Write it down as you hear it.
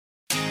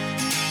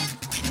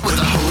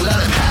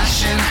lot of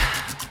passion,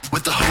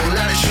 with a whole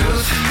lot of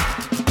truth.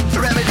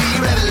 Remedy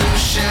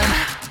Revolution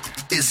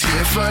is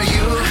here for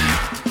you.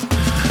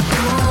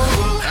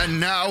 Ooh.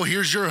 And now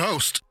here's your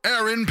host,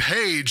 Aaron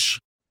Page.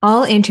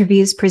 All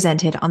interviews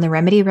presented on the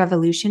Remedy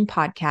Revolution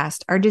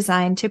podcast are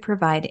designed to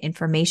provide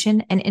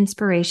information and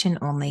inspiration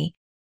only.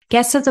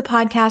 Guests of the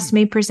podcast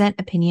may present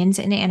opinions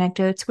and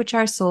anecdotes which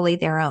are solely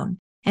their own.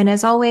 And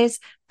as always,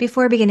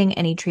 before beginning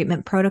any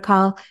treatment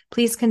protocol,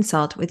 please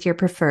consult with your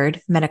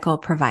preferred medical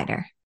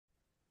provider.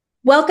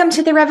 Welcome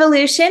to the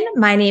Revolution.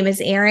 My name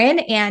is Erin,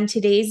 and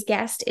today's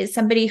guest is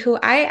somebody who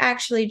I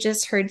actually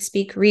just heard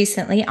speak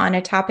recently on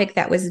a topic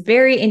that was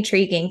very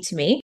intriguing to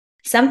me,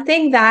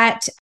 something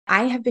that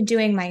I have been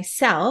doing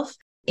myself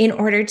in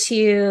order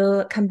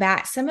to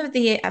combat some of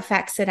the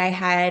effects that I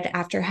had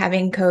after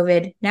having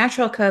COVID,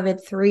 natural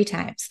COVID, 3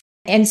 times.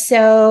 And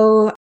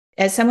so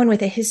as someone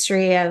with a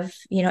history of,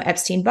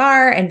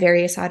 Epstein-Barr and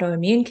various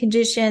autoimmune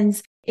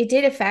conditions, it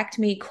did affect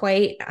me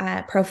quite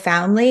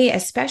profoundly,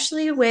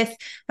 especially with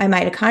my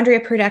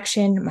mitochondria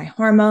production, my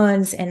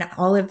hormones, and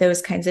all of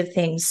those kinds of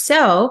things.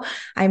 So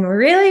I'm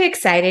really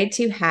excited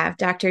to have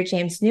Dr.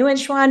 James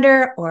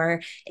Neuenschwander,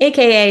 or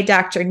AKA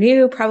Dr.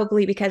 New,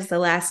 probably because the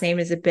last name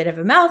is a bit of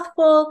a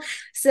mouthful.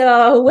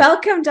 So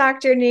welcome,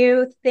 Dr.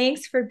 New.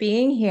 Thanks for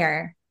being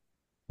here.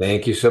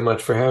 Thank you so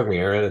much for having me,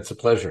 Erin. It's a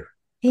pleasure.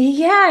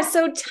 Yeah.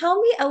 So tell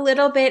me a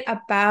little bit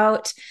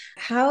about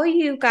how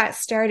you got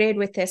started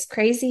with this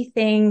crazy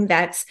thing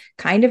that's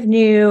kind of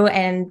new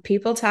and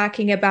people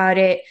talking about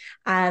it,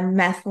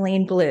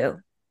 methylene blue.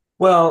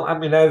 Well,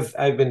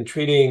 I've been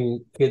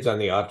treating kids on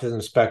the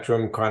autism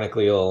spectrum,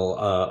 chronically ill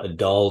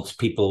adults,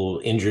 people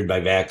injured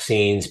by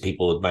vaccines,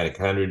 people with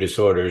mitochondrial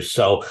disorders.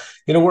 So,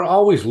 we're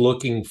always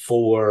looking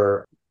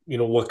for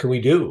what can we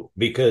do?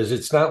 Because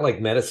it's not like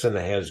medicine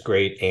that has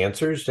great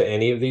answers to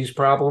any of these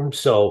problems.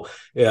 So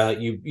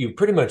you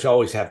pretty much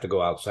always have to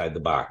go outside the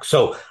box.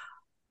 So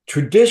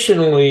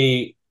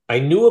traditionally, I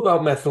knew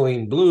about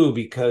methylene blue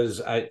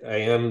because I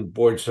am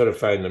board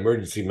certified in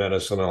emergency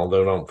medicine,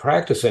 although I don't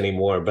practice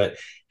anymore. But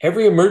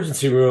every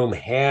emergency room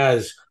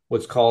has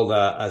what's called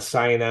a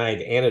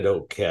cyanide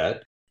antidote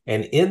kit.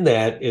 And in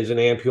that is an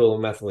ampule of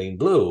methylene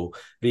blue,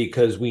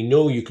 because we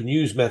know you can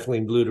use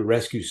methylene blue to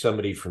rescue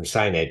somebody from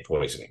cyanide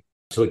poisoning.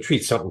 So it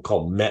treats something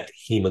called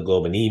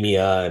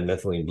methemoglobinemia, and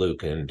methylene blue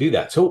can do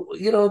that. So,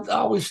 I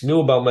always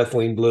knew about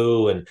methylene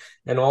blue.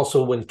 And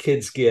also when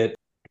kids get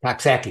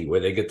Coxsackie,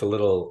 where they get the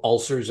little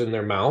ulcers in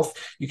their mouth,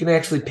 you can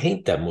actually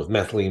paint them with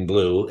methylene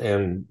blue.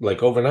 And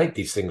like overnight,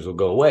 these things will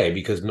go away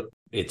because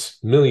its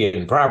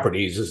million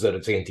properties is that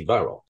it's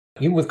antiviral.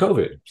 Even with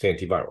COVID, it's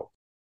antiviral.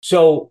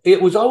 So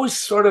it was always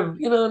sort of,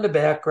 in the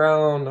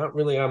background, not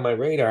really on my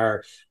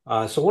radar.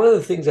 So one of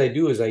the things I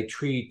do is I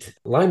treat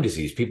Lyme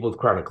disease, people with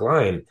chronic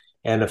Lyme.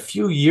 And a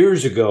few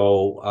years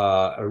ago,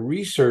 a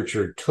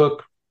researcher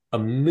took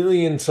 1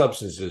 million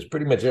substances,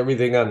 pretty much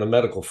everything on the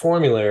medical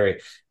formulary,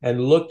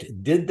 and looked,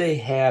 did they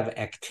have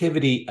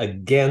activity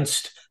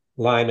against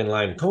Lyme and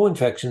Lyme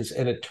co-infections?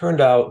 And it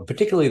turned out,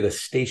 particularly the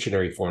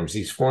stationary forms,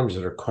 these forms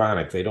that are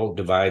chronic, they don't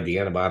divide, the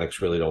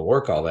antibiotics really don't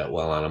work all that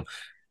well on them.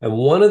 And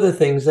one of the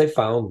things they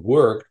found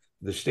worked,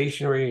 the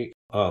stationary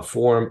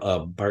form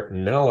of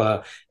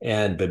Bartonella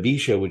and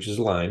Babesia, which is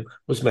Lyme,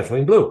 was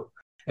methylene blue.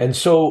 And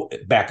so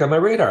back on my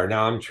radar,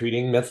 now I'm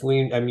using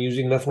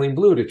methylene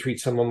blue to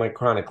treat some of my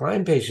chronic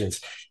Lyme patients.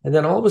 And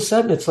then all of a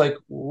sudden it's like,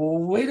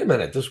 wait a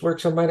minute, this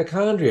works on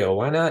mitochondria.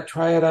 Why not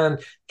try it on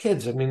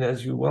kids?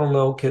 As you well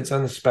know, kids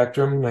on the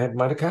spectrum have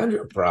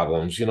mitochondrial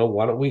problems.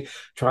 Why don't we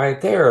try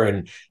it there?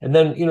 And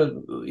then,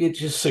 it's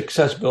just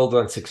success builds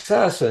on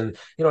success. And,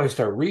 I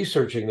start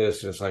researching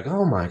this and it's like,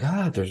 oh my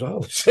God, there's all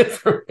this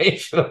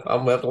information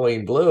about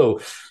methylene blue.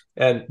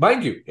 And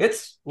mind you,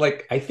 it's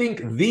like, I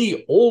think,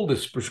 the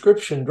oldest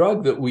prescription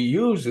drug that we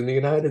use in the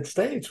United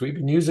States. We've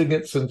been using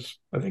it since,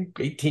 I think,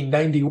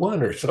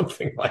 1891 or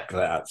something like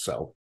that.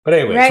 So, but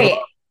anyway, right.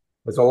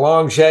 It's a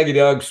long, shaggy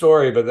dog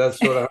story, but that's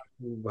sort of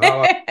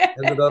how I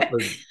ended up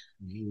with.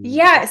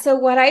 Yeah. So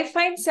what I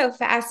find so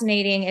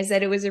fascinating is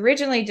that it was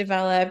originally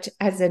developed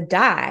as a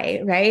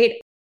dye, right?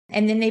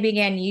 And then they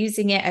began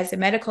using it as a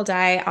medical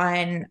dye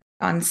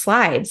on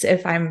slides,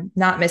 if I'm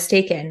not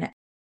mistaken.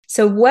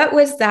 So what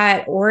was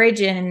that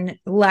origin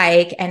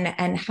like,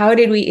 and how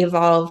did we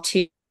evolve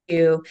to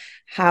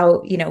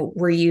how,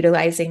 we're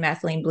utilizing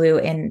methylene blue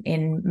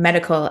in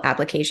medical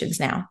applications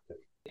now?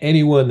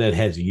 Anyone that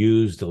has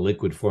used the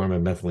liquid form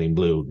of methylene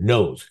blue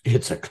knows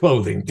it's a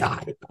clothing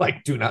dye.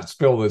 Like, do not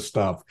spill this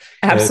stuff.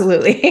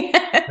 Absolutely.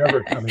 It's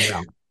never coming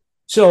out.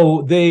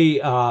 So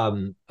it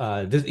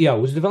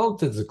was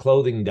developed as a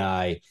clothing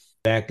dye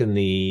back in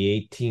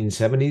the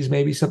 1870s,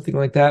 maybe something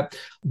like that.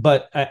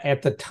 But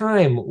at the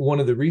time, one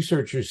of the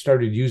researchers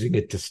started using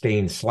it to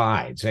stain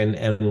slides. And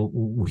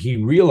he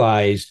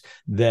realized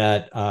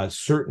that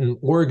certain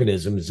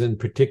organisms, in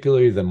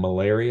particular the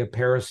malaria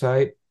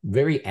parasite,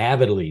 very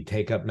avidly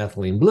take up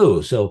methylene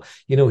blue. So,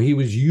 he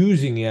was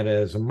using it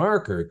as a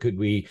marker. Could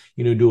we,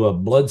 do a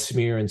blood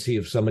smear and see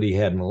if somebody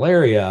had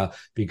malaria,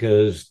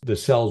 because the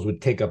cells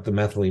would take up the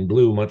methylene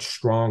blue much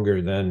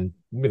stronger than,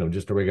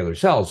 just a regular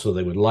cell. So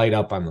they would light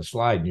up on the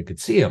slide and you could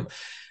see them.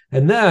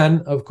 And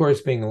then, of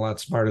course, being a lot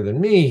smarter than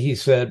me, he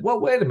said, well,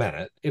 wait a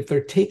minute. If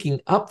they're taking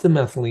up the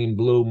methylene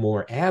blue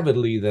more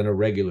avidly than a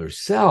regular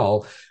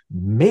cell,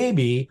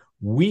 maybe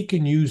we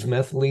can use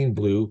methylene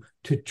blue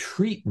to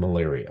treat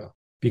malaria.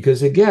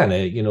 Because again,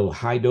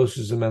 high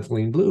doses of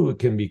methylene blue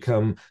can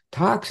become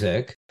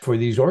toxic for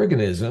these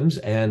organisms.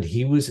 And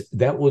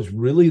that was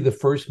really the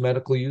first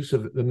medical use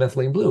of the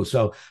methylene blue.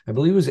 So I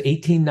believe it was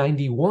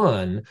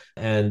 1891.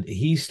 And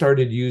he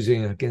started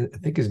using, I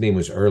think his name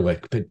was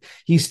Ehrlich, but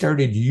he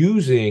started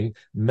using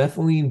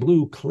methylene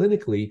blue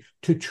clinically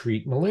to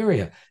treat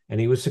malaria. And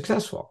he was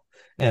successful.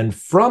 And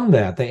from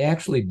that, they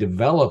actually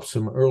developed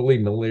some early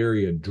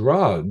malaria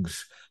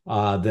drugs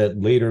that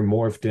later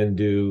morphed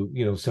into,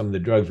 some of the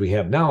drugs we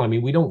have now. I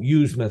mean, we don't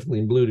use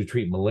methylene blue to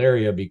treat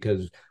malaria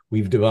because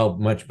we've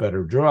developed much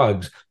better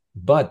drugs,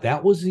 but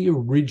that was the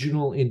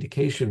original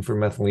indication for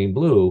methylene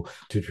blue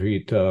to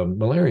treat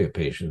malaria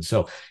patients.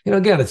 So,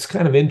 again, it's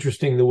kind of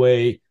interesting the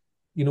way,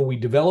 we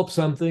develop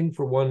something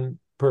for one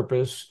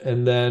purpose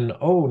and then,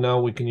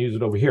 now we can use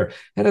it over here.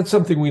 And that's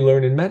something we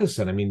learn in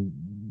medicine. I mean,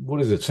 what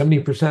is it?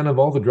 70% of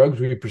all the drugs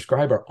we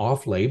prescribe are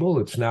off-label.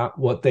 It's not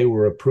what they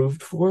were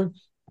approved for.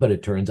 But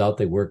it turns out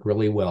they work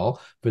really well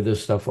for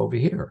this stuff over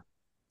here.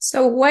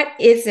 So what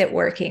is it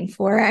working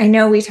for? I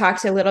know we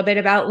talked a little bit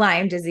about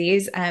Lyme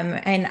disease,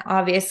 and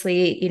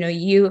obviously,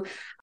 you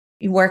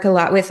work a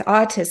lot with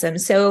autism.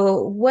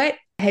 So what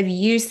have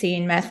you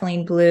seen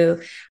methylene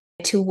blue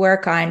to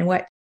work on?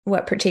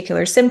 What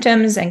particular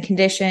symptoms and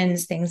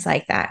conditions, things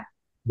like that?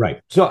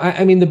 Right. So,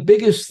 I mean, the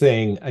biggest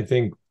thing, I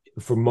think,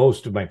 for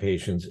most of my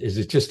patients is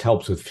it just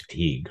helps with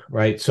fatigue,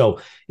 right?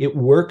 So it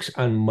works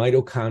on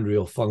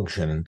mitochondrial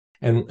function.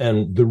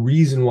 And the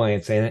reason why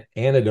it's an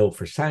antidote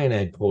for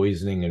cyanide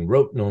poisoning and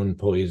rotenone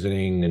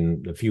poisoning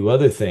and a few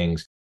other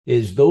things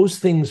is those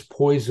things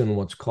poison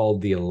what's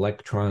called the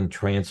electron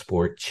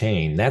transport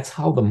chain. That's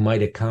how the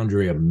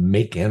mitochondria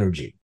make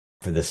energy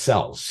for the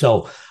cells.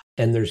 So,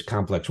 and there's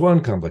complex 1,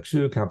 complex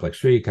 2, complex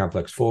 3,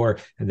 complex 4,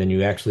 and then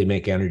you actually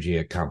make energy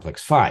at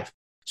complex 5.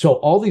 So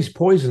all these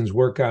poisons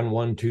work on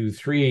 1, 2,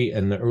 3,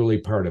 and the early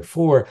part of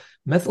 4.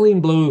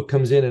 Methylene blue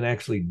comes in and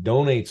actually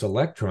donates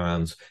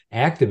electrons,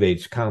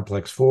 activates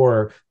complex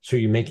 4, so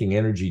you're making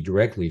energy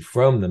directly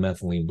from the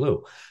methylene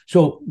blue.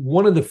 So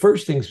one of the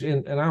first things,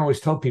 and I always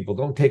tell people,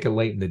 don't take it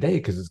late in the day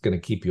because it's going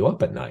to keep you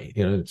up at night.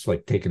 It's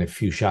like taking a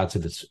few shots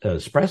of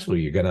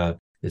espresso.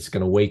 It's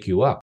going to wake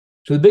you up.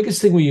 So the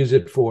biggest thing we use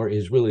it for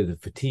is really the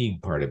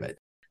fatigue part of it.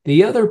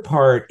 The other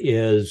part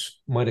is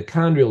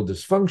mitochondrial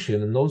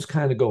dysfunction, and those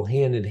kind of go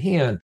hand in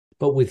hand.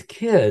 But with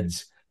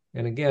kids,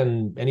 and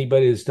again,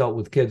 anybody that's dealt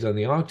with kids on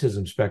the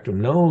autism spectrum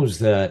knows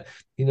that,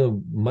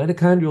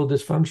 mitochondrial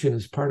dysfunction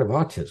is part of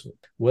autism,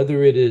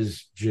 whether it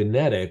is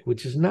genetic,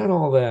 which is not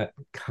all that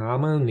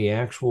common, the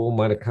actual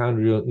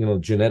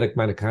mitochondrial, genetic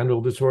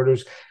mitochondrial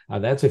disorders.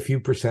 That's a few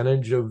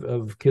percentage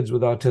of kids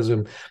with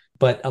autism.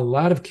 But a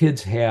lot of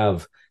kids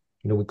have,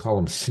 we call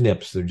them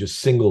SNPs. They're just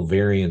single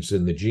variants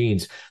in the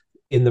genes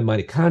in the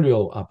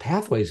mitochondrial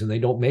pathways, and they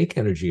don't make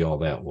energy all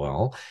that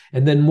well.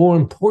 And then more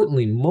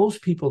importantly,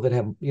 most people that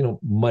have,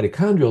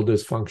 mitochondrial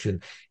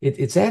dysfunction,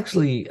 it's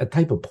actually a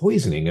type of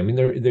poisoning. I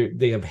mean,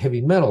 they have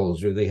heavy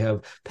metals, or they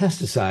have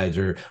pesticides,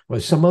 or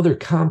some other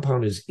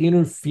compound is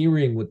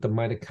interfering with the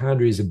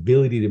mitochondria's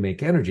ability to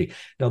make energy.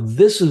 Now,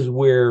 this is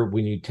where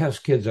when you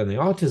test kids on the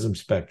autism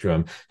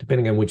spectrum,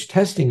 depending on which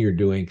testing you're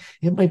doing,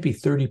 it might be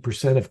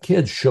 30% of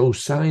kids show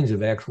signs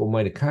of actual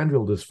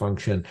mitochondrial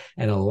dysfunction.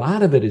 And a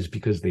lot of it is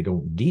because they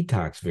don't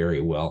detox very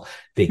well.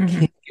 They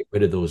can't get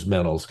rid of those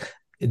metals.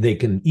 They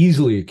can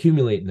easily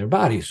accumulate in their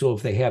body. So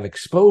if they have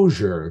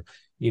exposure,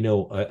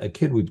 a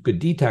kid with good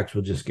detox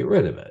will just get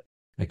rid of it.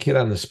 A kid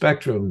on the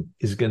spectrum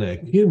is going to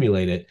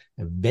accumulate it.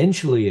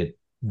 Eventually it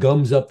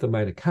gums up the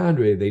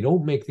mitochondria. They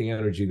don't make the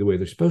energy the way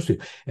they're supposed to.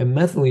 And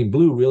methylene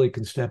blue really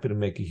can step in and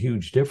make a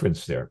huge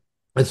difference there.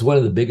 That's one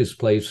of the biggest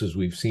places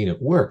we've seen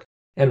it work.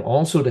 And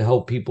also to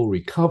help people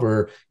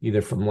recover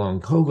either from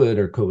long COVID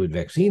or COVID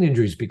vaccine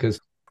injuries, because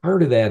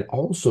part of that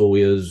also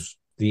is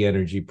the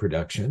energy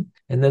production.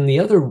 And then the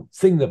other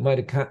thing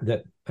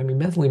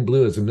methylene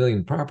blue has a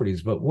million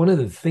properties, but one of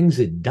the things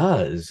it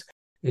does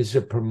is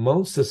it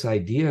promotes this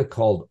idea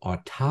called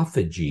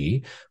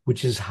autophagy,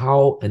 which is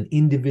how an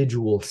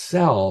individual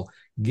cell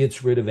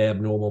gets rid of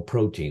abnormal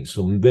proteins.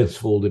 So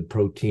misfolded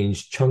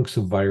proteins, chunks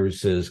of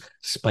viruses,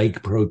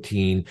 spike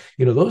protein,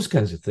 those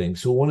kinds of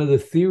things. So one of the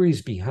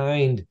theories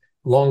behind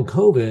long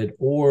COVID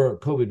or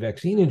COVID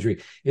vaccine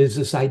injury is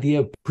this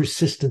idea of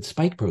persistent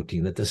spike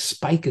protein, that the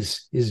spike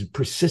is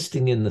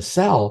persisting in the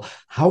cell.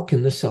 How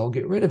can the cell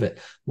get rid of it?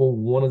 Well,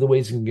 one of the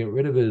ways you can get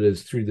rid of it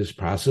is through this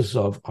process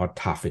of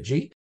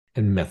autophagy,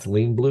 and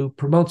methylene blue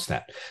promotes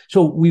that.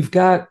 So we've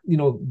got,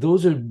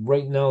 those are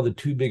right now the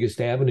two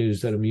biggest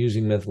avenues that I'm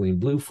using methylene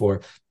blue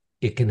for.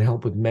 It can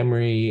help with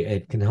memory.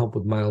 It can help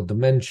with mild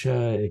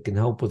dementia. It can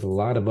help with a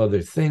lot of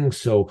other things.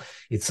 So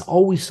it's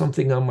always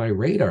something on my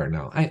radar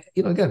now.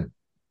 Again,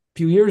 a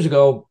few years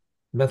ago,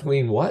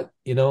 methylene what?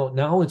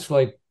 Now it's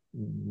like,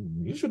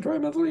 you should try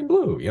methylene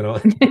blue,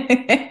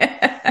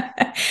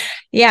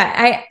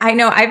 Yeah, I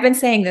know. I've been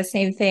saying the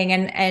same thing,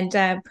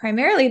 and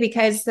primarily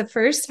because the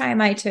first time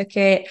I took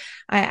it,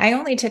 I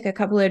only took a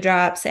couple of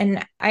drops,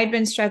 and I'd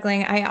been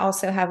struggling. I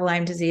also have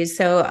Lyme disease,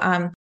 so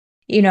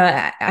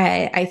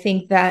I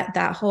think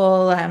that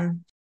whole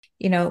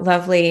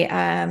lovely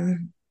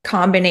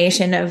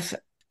combination of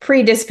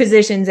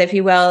predispositions, if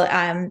you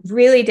will,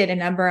 really did a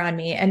number on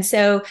me, and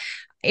so.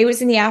 It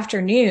was in the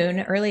afternoon,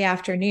 early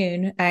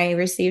afternoon, I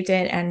received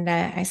it, and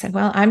I said,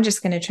 well, I'm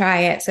just going to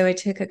try it. So I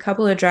took a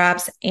couple of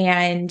drops,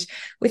 and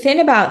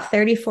within about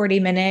 30, 40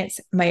 minutes,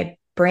 my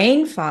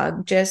brain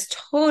fog just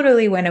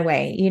totally went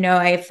away.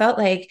 I felt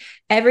like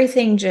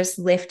everything just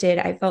lifted.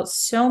 I felt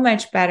so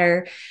much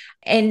better.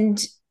 And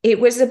it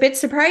was a bit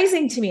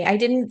surprising to me. I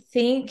didn't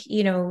think,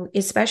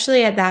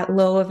 especially at that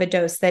low of a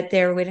dose, that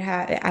I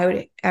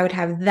would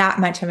have that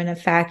much of an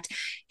effect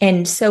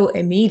and so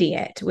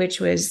immediate, which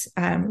was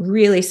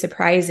really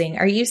surprising.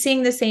 Are you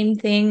seeing the same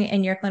thing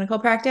in your clinical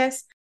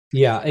practice?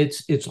 Yeah,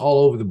 it's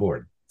all over the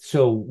board.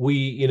 So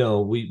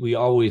we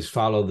always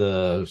follow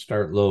the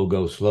start low,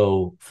 go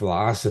slow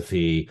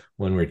philosophy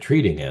when we're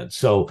treating it.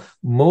 So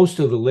most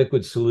of the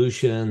liquid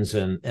solutions,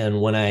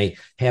 and when I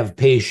have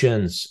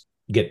patients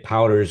get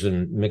powders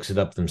and mix it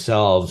up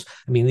themselves.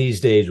 I mean, these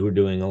days we're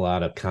doing a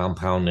lot of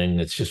compounding.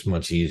 It's just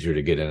much easier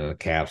to get in a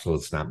capsule.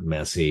 It's not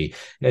messy.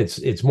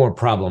 It's more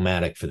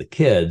problematic for the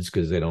kids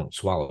because they don't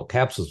swallow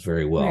capsules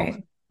very well.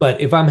 Right. But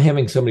if I'm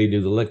having somebody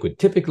do the liquid,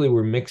 typically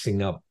we're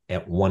mixing up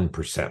at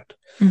 1%.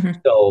 Mm-hmm.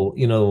 So,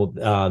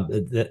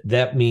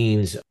 that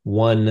means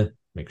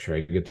make sure I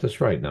get this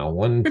right now.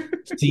 1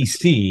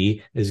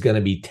 cc is going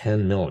to be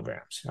 10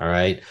 milligrams. All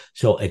right.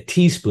 So a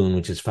teaspoon,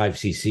 which is 5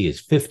 cc, is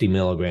 50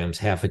 milligrams.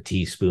 Half a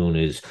teaspoon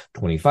is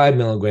 25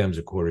 milligrams.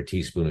 A quarter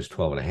teaspoon is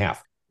 12 and a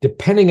half.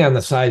 Depending on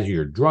the size of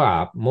your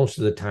drop, most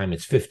of the time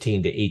it's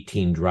 15 to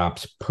 18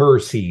 drops per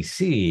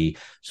cc.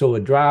 So a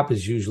drop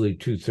is usually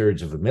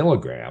 2/3 of a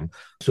milligram.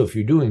 So if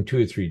you're doing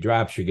 2 or 3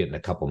 drops, you're getting a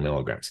couple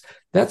milligrams.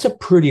 That's a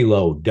pretty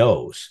low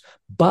dose,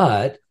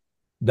 but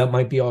that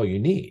might be all you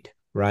need.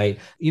 Right.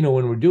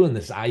 When we're doing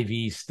this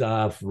IV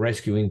stuff,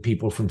 rescuing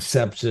people from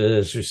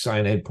sepsis or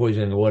cyanide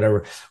poisoning or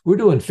whatever, we're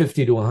doing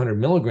 50 to 100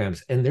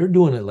 milligrams, and they're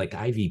doing it like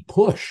IV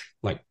push,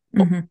 like,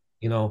 and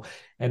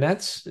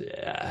that's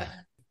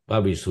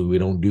obviously we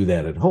don't do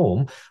that at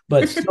home,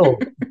 but still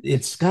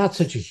it's got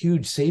such a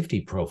huge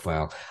safety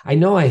profile. I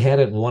know I had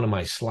it in one of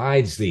my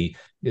slides.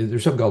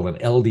 There's something called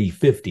an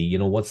LD50.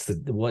 What's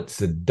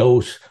the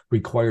dose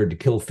required to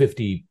kill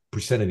 50%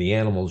 of the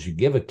animals you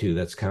give it to?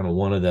 That's kind of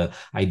one of the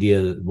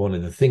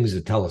things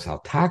that tell us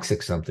how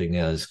toxic something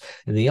is.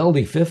 And the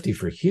LD50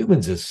 for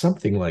humans is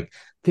something like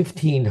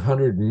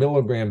 1,500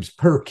 milligrams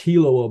per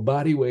kilo of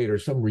body weight or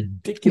some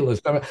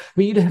ridiculous number. I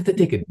mean, you'd have to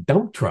take a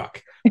dump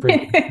truck for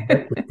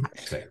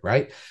toxic,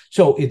 right?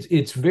 So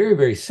it's very,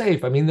 very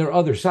safe. I mean, there are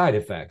other side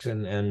effects,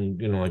 and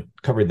I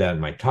covered that in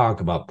my talk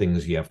about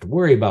things you have to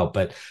worry about.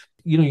 But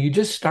you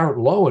just start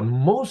low, and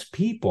most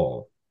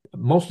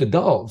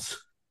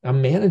adults are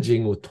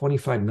managing with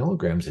 25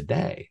 milligrams a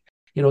day.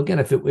 Again,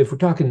 if we're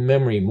talking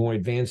memory, more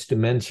advanced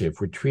dementia, if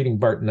we're treating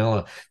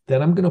Bartonella,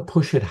 then I'm going to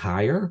push it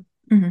higher.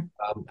 Mm-hmm.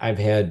 I've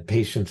had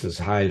patients as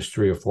high as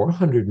 300 or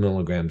 400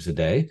 milligrams a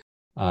day.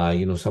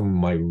 Some of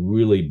my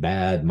really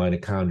bad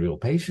mitochondrial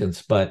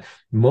patients, but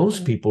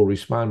most people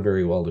respond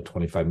very well to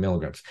 25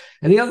 milligrams.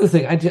 And the other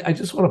thing, I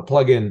just want to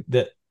plug in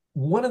that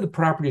one of the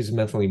properties of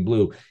methylene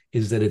blue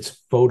is that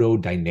it's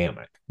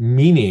photodynamic,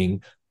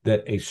 meaning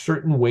that a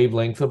certain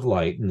wavelength of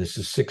light, and this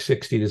is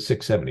 660 to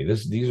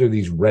 670, these are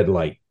these red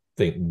light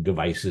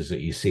devices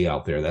that you see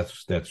out there.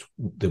 That's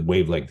the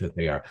wavelength that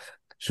they are.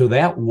 So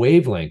that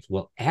wavelength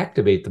will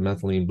activate the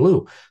methylene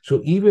blue.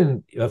 So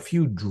even a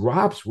few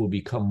drops will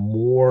become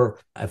more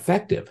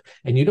effective.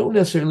 And you don't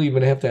necessarily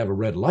even have to have a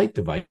red light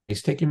device.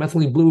 Take your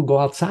methylene blue and go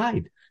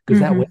outside,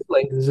 because that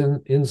wavelength is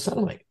in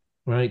sunlight,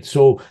 right?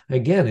 So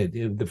again,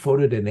 the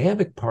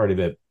photodynamic part of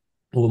it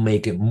will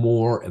make it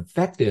more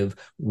effective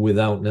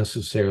without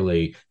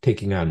necessarily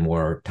taking on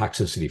more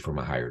toxicity from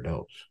a higher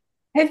dose.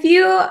 Have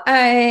you,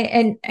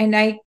 and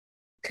I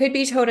could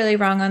be totally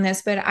wrong on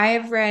this, but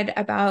I've read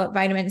about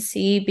vitamin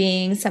C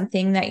being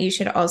something that you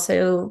should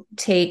also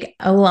take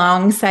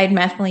alongside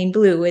methylene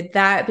blue. Would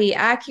that be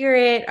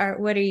accurate, or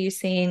what are you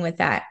seeing with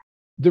that?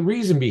 The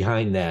reason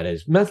behind that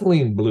is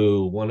methylene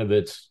blue, one of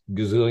its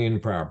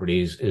gazillion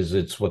properties is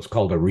it's what's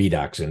called a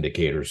redox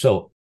indicator.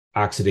 So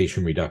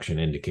oxidation reduction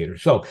indicator.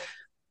 So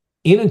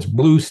in its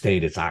blue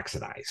state, it's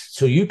oxidized.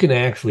 So you can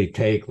actually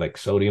take like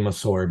sodium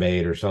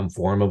ascorbate or some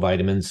form of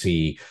vitamin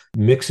C,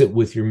 mix it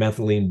with your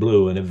methylene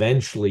blue, and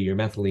eventually your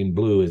methylene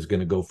blue is going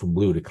to go from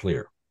blue to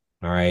clear.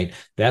 All right.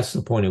 That's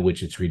the point at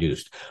which it's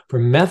reduced. For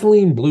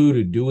methylene blue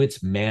to do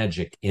its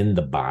magic in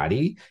the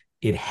body,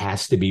 it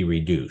has to be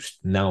reduced.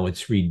 Now,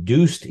 it's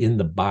reduced in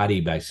the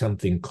body by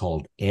something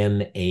called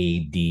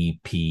NADPH.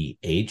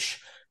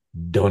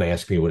 Don't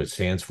ask me what it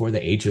stands for.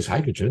 The H is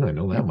hydrogen. I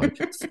know that much.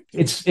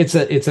 It's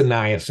a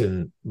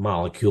niacin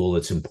molecule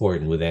that's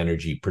important with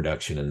energy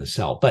production in the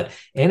cell. But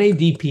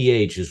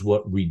NADPH is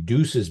what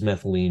reduces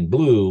methylene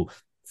blue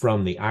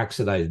from the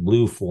oxidized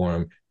blue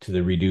form to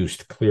the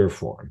reduced clear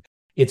form.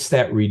 It's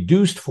that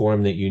reduced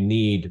form that you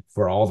need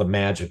for all the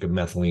magic of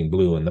methylene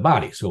blue in the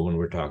body. So when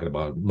we're talking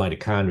about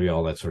mitochondria,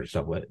 all that sort of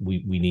stuff,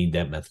 we need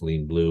that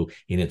methylene blue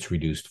in its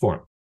reduced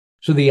form.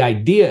 So the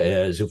idea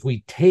is if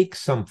we take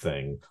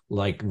something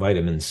like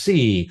vitamin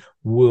C,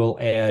 we'll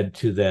add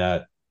to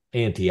that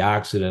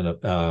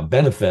antioxidant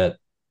benefit.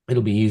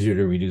 It'll be easier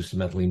to reduce the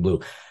methylene blue.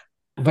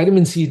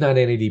 Vitamin C is not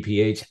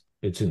NADPH.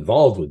 It's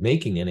involved with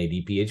making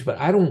NADPH, but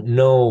I don't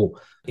know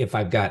if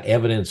I've got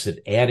evidence that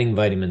adding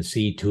vitamin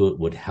C to it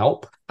would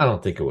help. I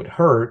don't think it would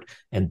hurt.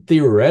 And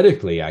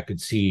theoretically, I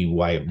could see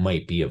why it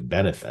might be of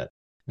benefit.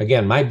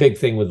 Again, my big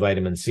thing with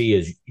vitamin C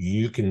is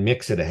you can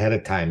mix it ahead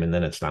of time and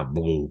then it's not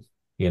blue.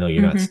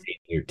 You're not staining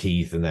your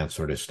teeth and that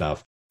sort of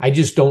stuff. I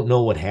just don't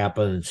know what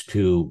happens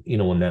to,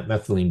 when that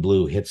methylene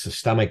blue hits the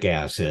stomach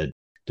acid.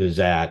 Does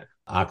that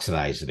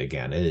oxidize it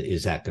again?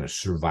 Is that going to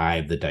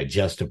survive the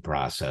digestive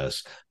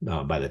process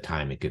by the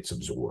time it gets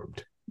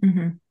absorbed?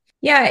 Mm-hmm.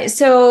 Yeah.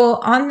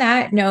 So on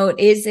that note,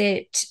 is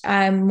it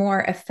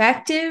more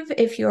effective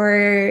if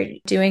you're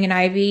doing an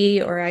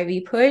IV or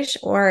IV push,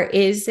 or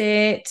is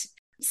it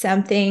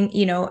something,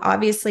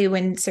 obviously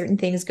when certain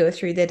things go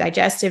through the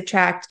digestive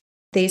tract,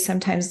 they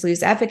sometimes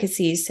lose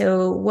efficacy.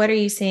 So what are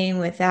you saying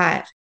with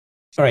that?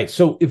 All right.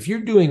 So if you're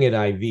doing it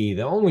IV,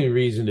 the only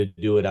reason to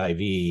do it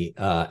IV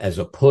as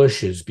a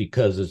push is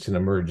because it's an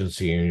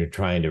emergency and you're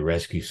trying to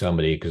rescue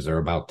somebody because they're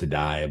about to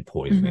die of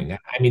poisoning.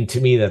 Mm-hmm. I mean,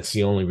 to me, that's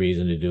the only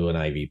reason to do an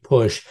IV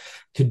push.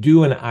 To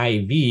do an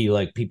IV,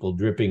 like people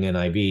dripping in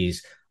IVs,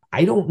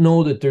 I don't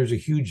know that there's a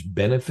huge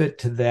benefit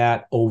to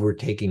that over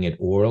taking it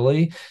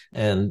orally.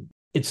 And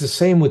it's the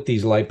same with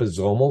these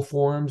liposomal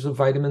forms of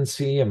vitamin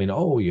C. I mean,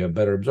 you have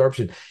better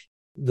absorption.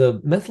 The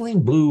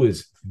methylene blue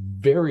is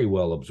very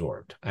well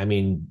absorbed. I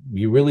mean,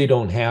 you really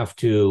don't have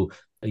to,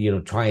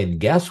 try and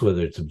guess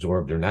whether it's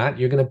absorbed or not.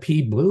 You're going to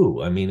pee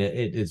blue. I mean,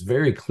 it's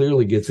very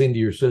clearly gets into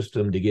your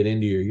system to get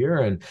into your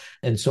urine.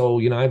 And so,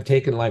 I've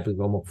taken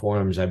liposomal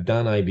forms. I've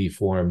done IV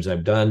forms.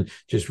 I've done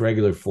just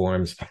regular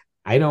forms.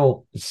 I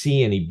don't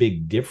see any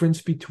big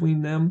difference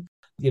between them.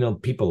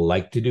 People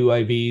like to do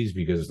IVs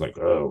because it's like,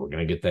 we're going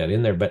to get that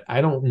in there. But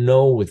I don't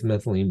know with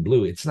methylene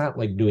blue. It's not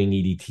like doing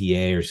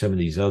EDTA or some of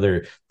these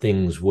other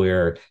things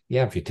where,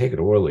 if you take it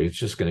orally, it's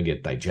just going to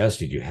get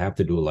digested. You have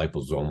to do a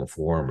liposomal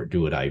form or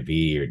do it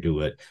IV or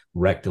do it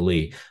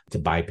rectally to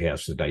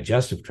bypass the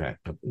digestive tract.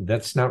 But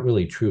that's not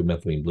really true of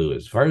methylene blue.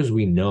 As far as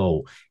we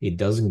know, it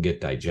doesn't get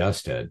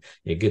digested.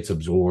 It gets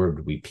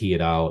absorbed. We pee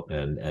it out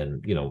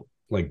and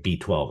like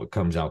B12, it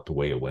comes out the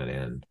way it went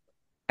in.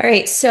 All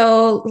right,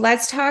 so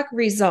let's talk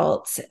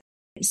results.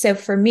 So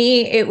for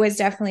me, it was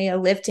definitely a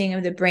lifting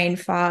of the brain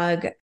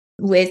fog.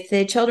 With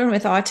the children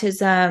with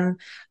autism,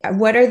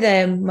 what are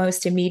the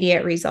most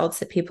immediate results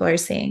that people are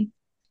seeing?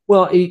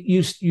 Well,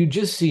 you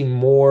just see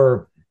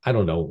more, I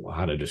don't know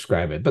how to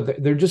describe it,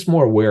 but they're just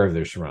more aware of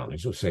their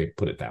surroundings. Let's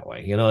put it that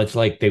way. It's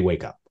like they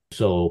wake up.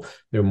 So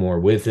they're more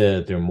with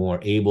it. They're more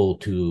able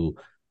to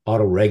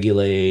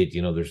auto-regulate.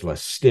 There's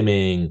less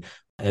stimming.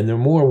 And they're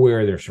more aware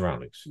of their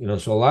surroundings.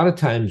 So a lot of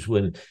times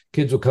when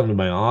kids will come to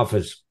my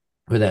office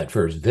for that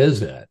first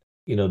visit,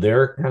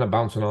 they're kind of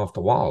bouncing off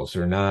the walls.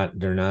 They're not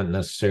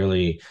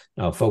necessarily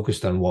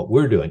focused on what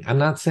we're doing. I'm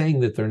not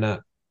saying that they're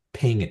not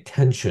paying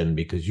attention,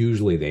 because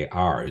usually they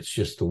are. It's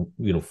just,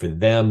 for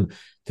them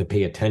to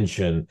pay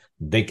attention,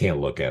 they can't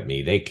look at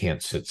me. They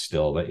can't sit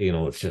still.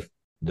 It's just,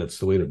 that's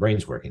the way the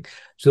brain's working.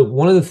 So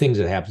one of the things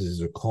that happens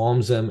is it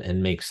calms them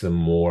and makes them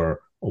more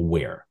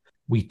aware.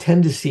 We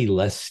tend to see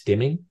less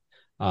stimming.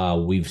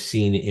 We've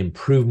seen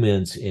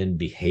improvements in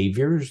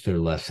behaviors. They're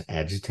less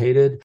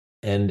agitated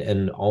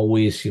and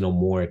always,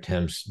 more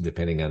attempts,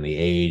 depending on the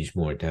age,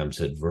 more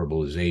attempts at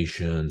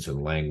verbalizations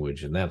and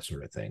language and that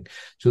sort of thing.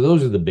 So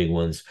those are the big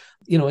ones.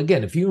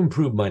 Again, if you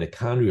improve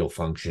mitochondrial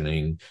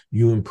functioning,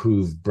 you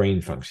improve brain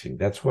functioning.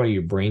 That's why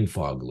your brain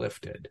fog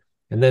lifted.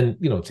 And then,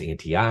 it's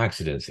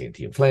antioxidants,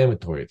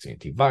 anti-inflammatory, it's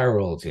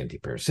antiviral, it's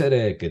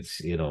antiparasitic,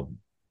 it's,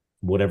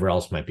 whatever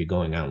else might be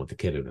going on with the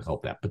kid to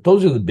help that. But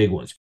those are the big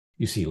ones.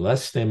 You see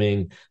less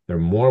stimming, they're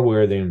more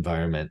aware of the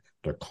environment,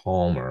 they're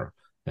calmer.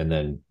 And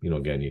then,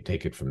 again, you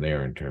take it from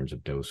there in terms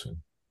of dosing.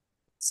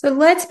 So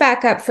let's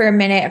back up for a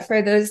minute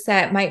for those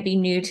that might be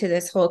new to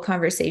this whole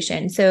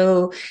conversation.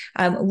 So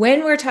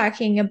when we're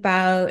talking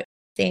about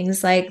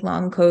things like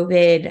long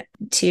COVID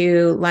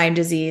to Lyme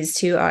disease,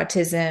 to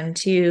autism,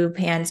 to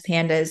PANS,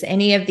 PANDAS,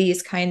 any of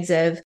these kinds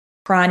of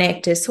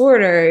chronic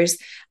disorders,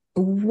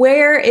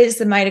 where is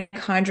the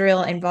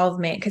mitochondrial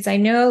involvement? Because I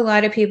know a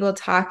lot of people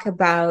talk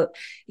about,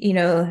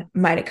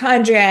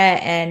 mitochondria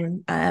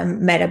and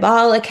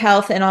metabolic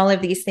health and all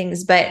of these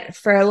things, but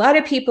for a lot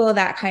of people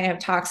that kind of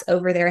talks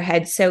over their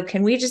heads. So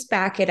can we just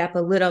back it up a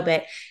little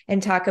bit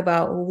and talk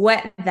about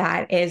what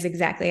that is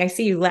exactly? I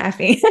see you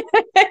laughing.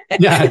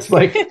 Yeah, it's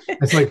like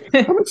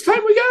how much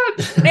time we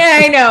got?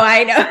 Yeah,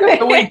 I know.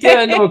 The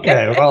weekend.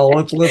 Okay, well,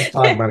 let's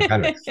talk about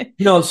mitochondria.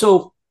 No,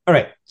 so all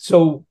right,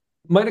 so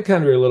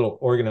mitochondria are little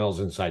organelles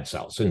inside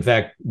cells. In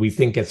fact, we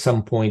think at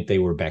some point they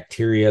were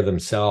bacteria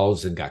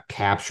themselves and got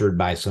captured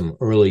by some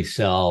early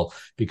cell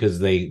because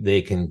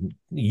they can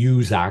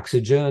use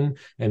oxygen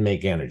and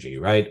make energy,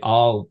 right?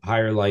 All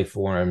higher life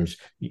forms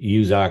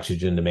use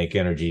oxygen to make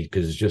energy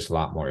because it's just a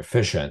lot more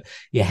efficient.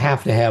 You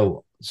have to have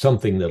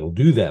something that'll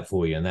do that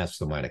for you, and that's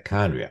the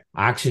mitochondria.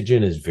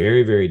 Oxygen is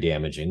very, very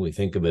damaging. We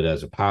think of it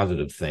as a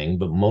positive thing,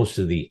 but most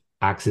of the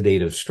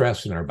oxidative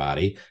stress in our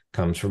body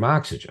comes from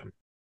oxygen.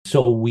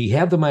 So we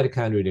have the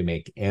mitochondria to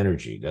make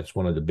energy. That's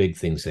one of the big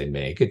things they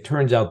make. It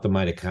turns out the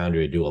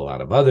mitochondria do a lot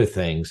of other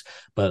things,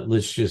 but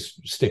let's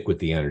just stick with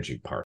the energy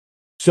part.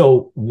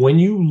 So when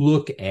you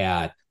look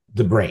at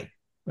the brain,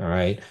 all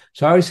right,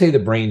 so I always say the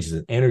brain's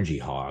an energy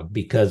hog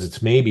because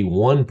it's maybe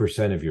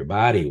 1% of your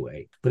body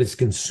weight, but it's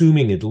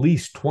consuming at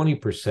least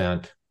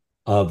 20%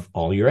 of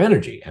all your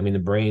energy. I mean, the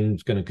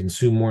brain's going to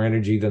consume more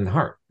energy than the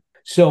heart.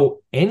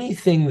 So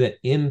anything that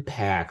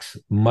impacts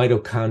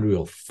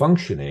mitochondrial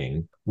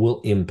functioning will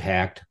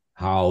impact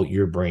how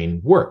your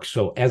brain works.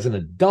 So as an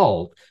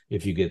adult,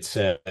 if you get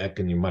sick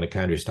and your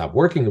mitochondria stop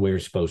working the way you're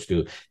supposed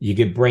to, you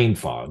get brain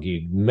fog,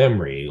 you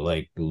memory,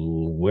 like,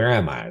 where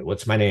am I?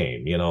 What's my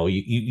name?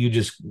 You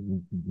just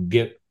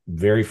get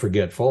very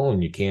forgetful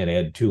and you can't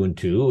add 2 and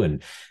 2.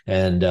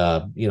 And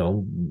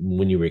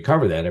when you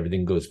recover that,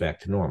 everything goes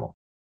back to normal.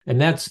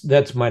 And that's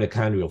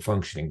mitochondrial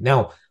functioning.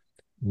 Now,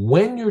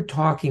 when you're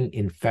talking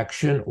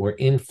infection or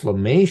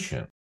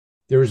inflammation,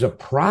 there's a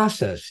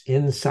process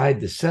inside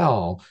the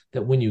cell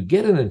that when you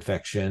get an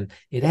infection,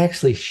 it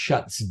actually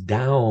shuts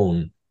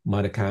down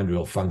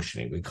mitochondrial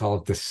functioning. We call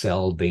it the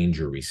cell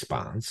danger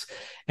response.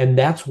 And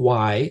that's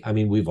why, I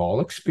mean, we've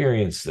all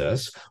experienced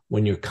this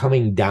when you're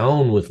coming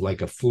down with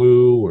like a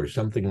flu or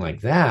something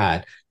like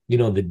that.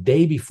 The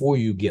day before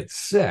you get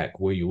sick,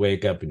 where you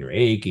wake up and you're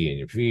achy and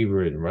you're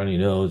fever and runny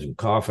nose and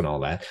cough and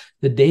all that,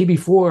 the day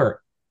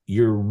before,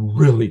 you're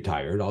really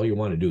tired. All you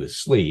want to do is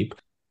sleep.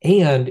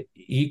 And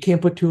you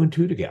can't put 2 and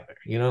 2 together.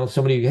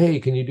 Somebody, hey,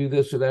 can you do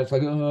this or that? It's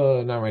like,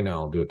 oh, not right now.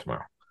 I'll do it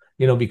tomorrow.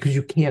 Because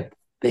you can't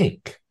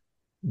think.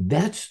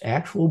 That's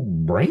actual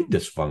brain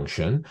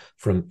dysfunction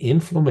from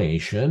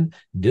inflammation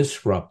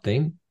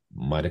disrupting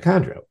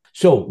mitochondria.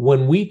 So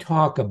when we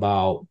talk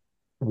about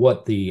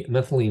what the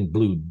methylene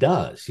blue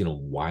does,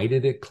 why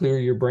did it clear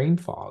your brain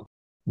fog?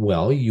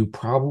 Well, you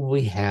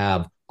probably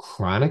have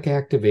chronic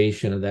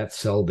activation of that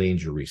cell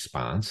danger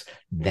response.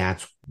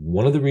 That's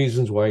one of the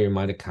reasons why your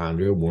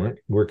mitochondria weren't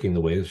working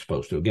the way they're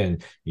supposed to. Again,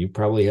 you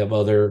probably have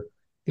other,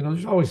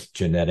 there's always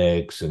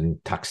genetics and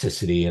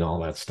toxicity and all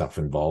that stuff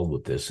involved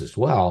with this as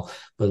well.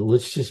 But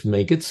let's just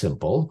make it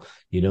simple.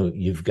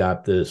 You've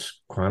got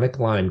this chronic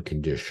Lyme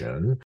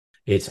condition.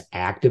 It's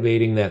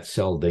activating that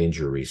cell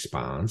danger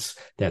response.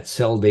 That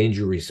cell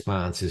danger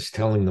response is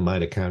telling the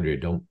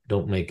mitochondria,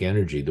 don't make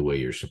energy the way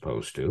you're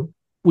supposed to,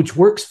 which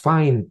works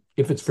fine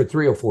if it's for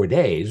 3 or 4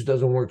 days. It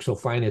doesn't work so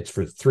fine it's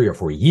for 3 or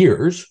 4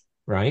 years,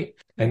 right?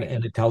 And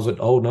it tells it,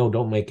 oh, no,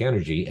 don't make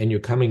energy. And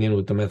you're coming in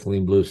with the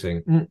methylene blue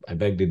saying, I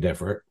beg to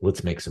differ,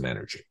 let's make some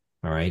energy,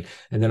 all right?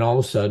 And then all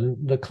of a sudden,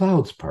 the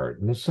clouds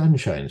part and the sun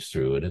shines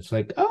through it. It's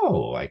like,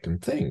 oh, I can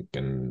think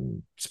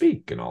and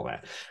speak and all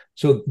that.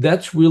 So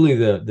that's really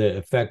the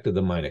effect of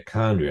the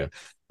mitochondria.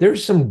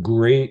 There's some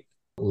great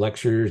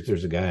lectures.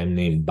 There's a guy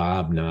named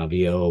Bob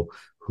Navio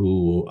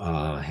who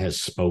has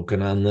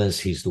spoken on this.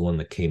 He's the one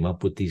that came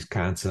up with these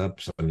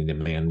concepts. I mean, the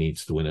man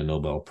needs to win a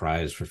Nobel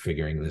Prize for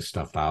figuring this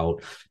stuff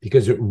out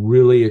because it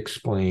really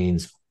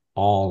explains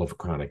all of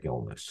chronic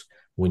illness.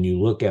 When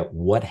you look at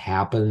what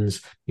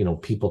happens,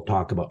 people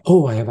talk about,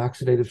 oh, I have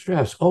oxidative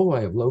stress. Oh,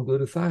 I have low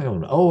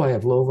glutathione. Oh, I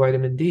have low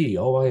vitamin D.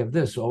 Oh, I have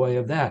this. Oh, I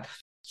have that.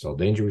 Cell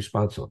danger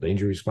response, cell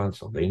danger response,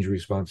 cell danger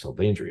response, cell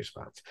danger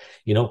response.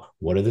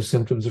 What are the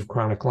symptoms of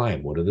chronic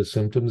Lyme? What are the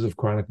symptoms of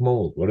chronic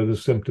mold? What are the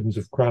symptoms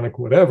of chronic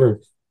whatever?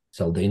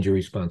 Cell danger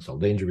response, cell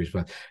danger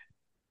response.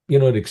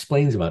 It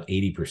explains about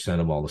 80%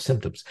 of all the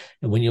symptoms.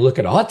 And when you look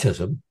at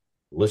autism,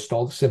 list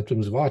all the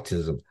symptoms of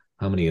autism.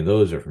 How many of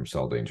those are from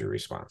cell danger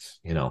response?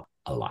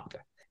 A lot.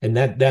 And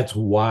that's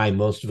why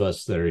most of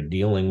us that are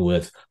dealing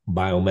with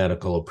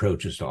biomedical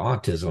approaches to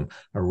autism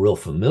are real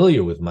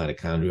familiar with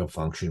mitochondrial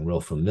function, real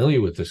familiar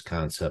with this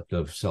concept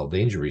of cell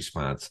danger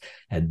response.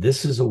 And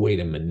this is a way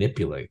to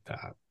manipulate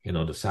that,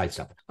 to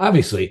sidestep.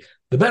 Obviously,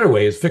 the better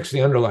way is fix the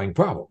underlying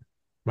problem,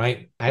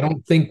 right? I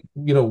don't think,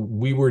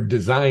 we were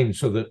designed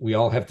so that we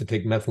all have to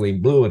take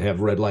methylene blue and have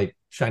red light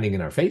shining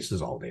in our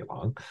faces all day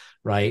long,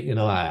 right?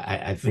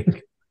 I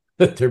think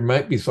that there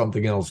might be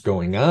something else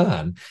going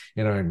on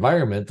in our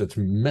environment that's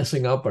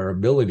messing up our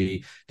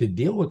ability to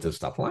deal with this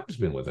stuff. Lyme's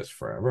been with us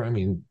forever. I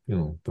mean,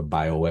 the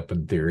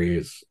bioweapon theory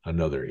is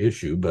another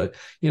issue, but,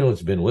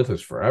 it's been with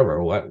us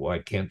forever. Why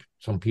can't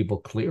some people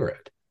clear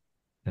it?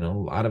 A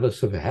lot of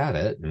us have had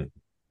it, and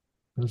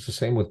it's the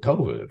same with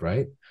COVID,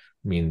 right?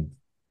 I mean,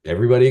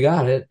 everybody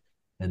got it,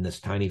 and this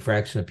tiny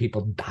fraction of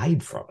people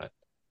died from it.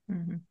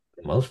 Mm-hmm.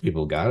 Most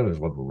people got it as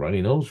a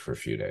runny nose for a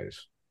few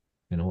days.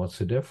 What's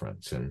the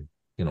difference? And,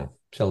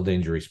 cell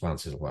danger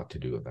response has a lot to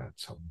do with that.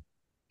 So,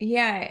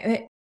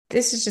 yeah,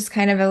 this is just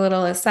kind of a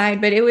little aside,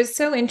 but it was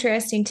so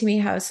interesting to me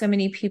how so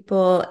many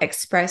people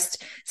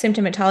expressed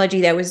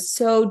symptomatology that was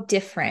so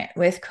different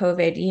with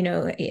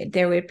COVID.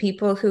 There were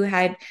people who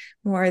had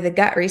more of the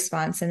gut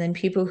response, and then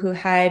people who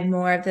had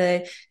more of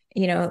the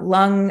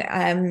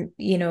lung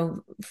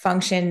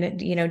function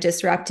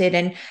disrupted.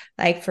 And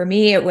like for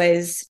me, it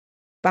was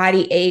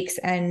body aches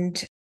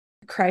and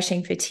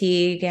crushing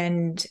fatigue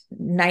and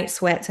night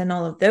sweats and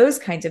all of those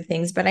kinds of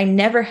things. But I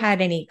never had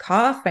any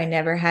cough. I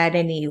never had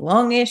any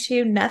lung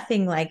issue,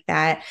 nothing like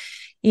that,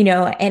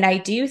 and I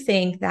do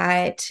think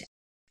that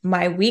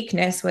my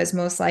weakness was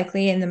most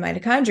likely in the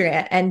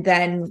mitochondria. And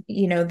then,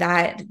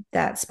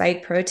 that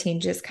spike protein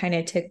just kind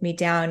of took me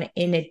down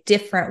in a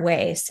different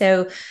way.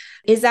 So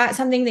is that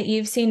something that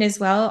you've seen as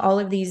well? All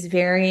of these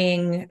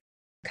varying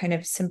kind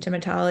of symptom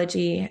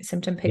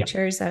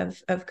pictures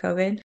of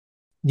COVID?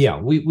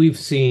 Yeah, we've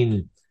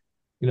seen,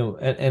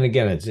 and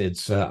again,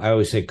 it's I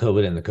always say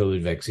COVID and the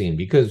COVID vaccine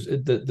because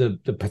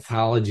the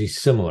pathology is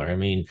similar. I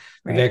mean,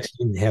 right. The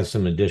vaccine has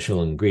some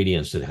additional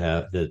ingredients they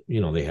have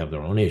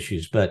their own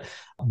issues, but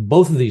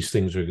both of these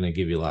things are going to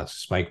give you lots of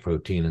spike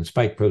protein, and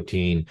spike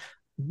protein,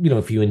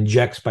 if you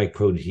inject spike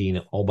protein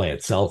all by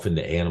itself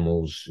into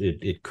animals,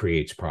 it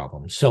creates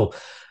problems. So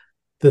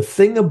the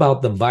thing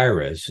about the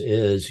virus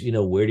is,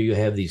 where do you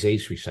have these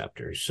ACE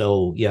receptors?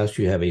 So yes,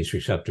 you have ACE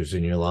receptors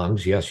in your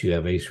lungs. Yes, you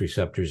have ACE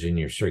receptors in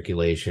your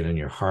circulation and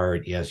your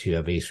heart. Yes, you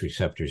have ACE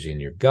receptors in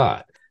your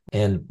gut.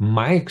 And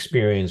my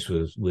experience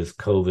with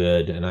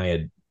COVID, and I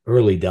had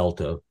early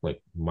Delta,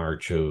 like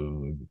March of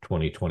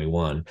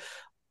 2021.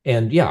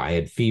 And yeah, I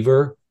had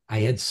fever. I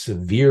had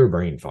severe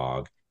brain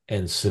fog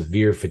and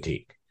severe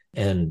fatigue.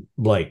 And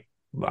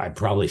I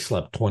probably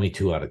slept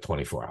 22 out of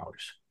 24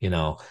 hours,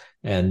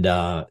 And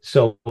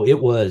so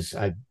it was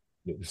the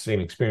same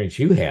experience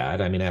you had.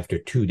 I mean, after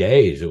 2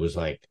 days, it was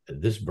like,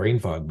 this brain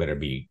fog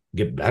better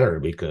get better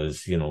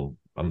because,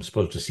 I'm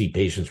supposed to see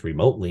patients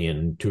remotely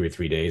in 2 or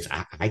 3 days.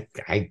 I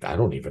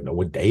don't even know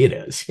what day it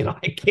is.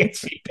 I can't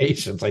see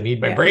patients. I need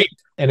my brain.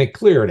 And it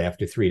cleared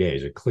after 3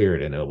 days. It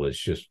cleared. And it was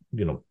just,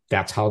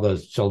 that's how the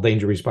cell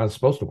danger response is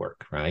supposed to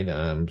work, right?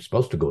 I'm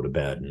supposed to go to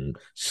bed and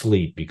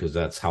sleep because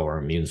that's how our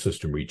immune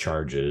system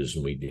recharges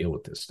and we deal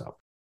with this stuff.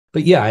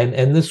 But yeah,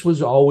 and this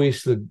was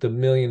always the $1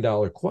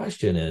 million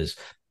question is,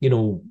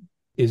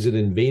 is it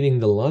invading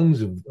the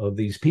lungs of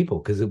these people?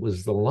 Because it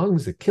was the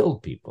lungs that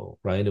killed people,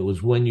 right? It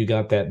was when you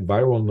got that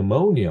viral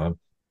pneumonia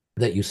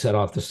that you set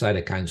off the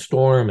cytokine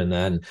storm, and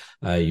then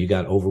you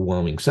got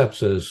overwhelming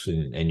sepsis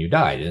and you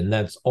died. And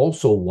that's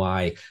also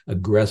why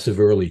aggressive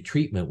early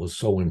treatment was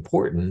so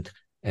important.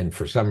 And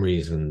for some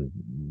reason,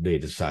 they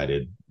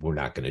decided we're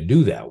not going to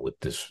do that with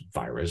this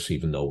virus,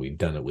 even though we've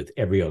done it with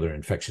every other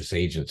infectious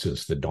agent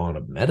since the dawn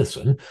of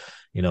medicine,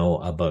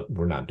 but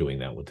we're not doing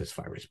that with this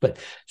virus. But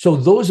so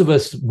those of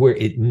us where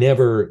it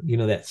never,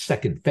 that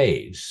second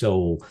phase.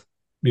 So,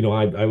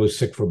 I was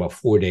sick for about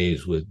 4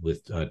 days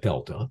with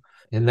Delta.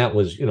 And that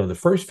was, the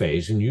first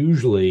phase. And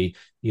usually,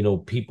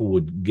 people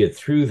would get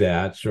through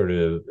that sort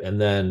of,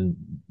 and then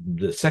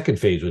the second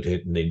phase would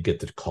hit and they'd get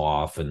the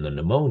cough and the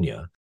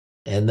pneumonia.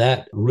 And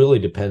that really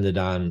depended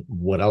on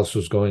what else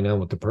was going on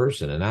with the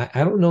person. And I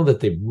don't know that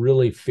they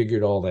really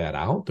figured all that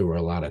out. There were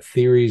a lot of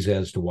theories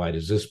as to why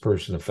does this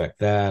person affect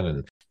that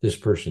and this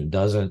person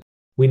doesn't.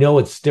 We know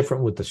it's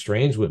different with the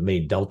strains. What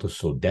made Delta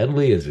so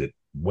deadly is it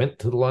went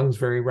to the lungs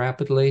very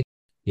rapidly.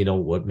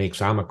 What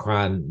makes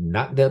Omicron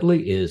not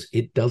deadly is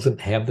it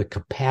doesn't have the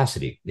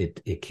capacity.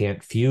 It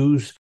can't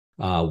fuse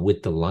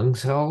with the lung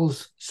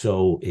cells,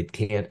 so it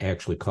can't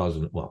actually cause,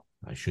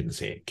 I shouldn't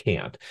say it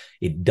can't.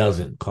 It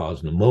doesn't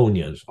cause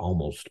pneumonias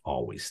almost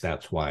always.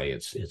 That's why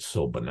it's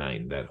so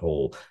benign. That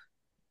whole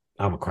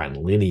Omicron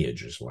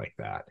lineage is like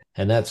that.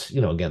 And that's,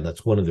 again,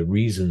 that's one of the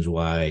reasons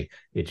why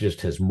it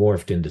just has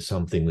morphed into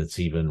something that's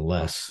even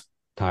less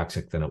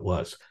toxic than it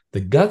was. The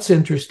gut's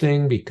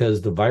interesting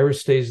because the virus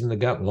stays in the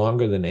gut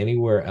longer than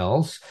anywhere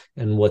else.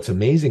 And what's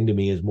amazing to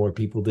me is more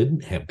people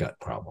didn't have gut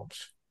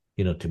problems.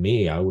 To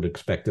me, I would have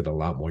expected a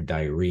lot more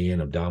diarrhea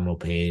and abdominal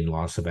pain,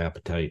 loss of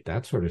appetite,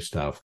 that sort of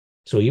stuff.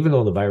 So even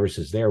though the virus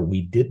is there,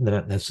 we did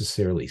not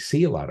necessarily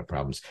see a lot of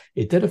problems.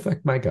 It did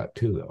affect my gut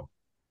too, though.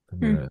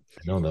 I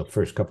know the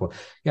first couple,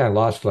 I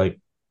lost 4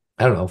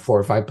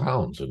 or 5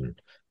 pounds. And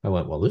I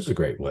went, well, this is a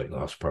great weight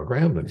loss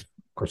program. And of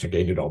course, I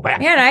gained it all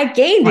back. Man, I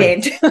gained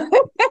it.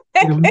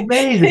 It's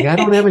amazing. I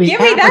don't have any.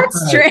 Give me that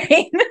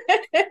strain.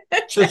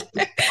 Just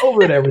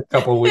over it every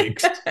couple of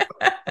weeks.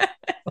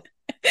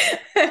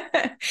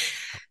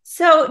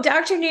 So,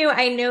 Dr. New,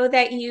 I know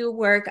that you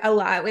work a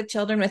lot with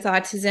children with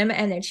autism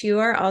and that you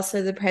are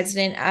also the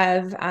president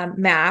of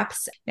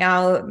MAPS.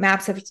 Now,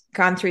 MAPS have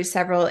gone through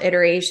several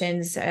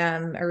iterations.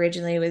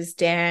 Originally, it was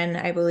Dan,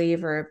 I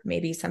believe, or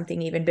maybe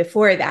something even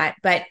before that,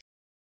 but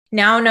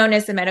now known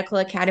as the Medical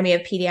Academy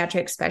of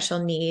Pediatric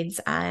Special Needs,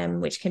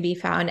 which can be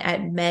found at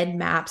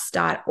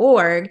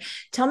medmaps.org.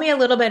 Tell me a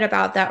little bit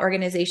about that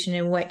organization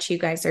and what you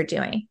guys are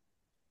doing.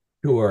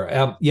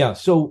 Sure. Yeah.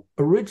 So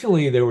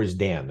originally there was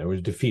Dan. There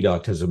was Defeat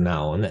Autism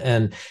Now,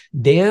 and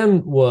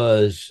Dan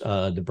was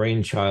the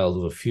brainchild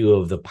of a few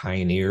of the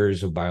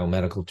pioneers of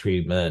biomedical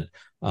treatment,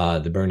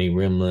 the Bernie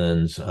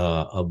Rimlands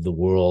of the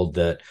world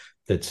that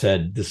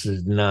said this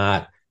is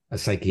not a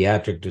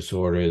psychiatric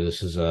disorder.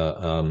 This is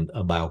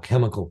a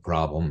biochemical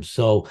problem.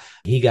 So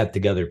he got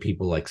together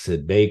people like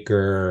Sid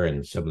Baker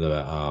and some of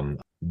the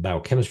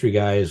biochemistry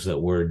guys that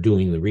were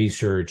doing the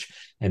research,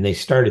 and they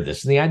started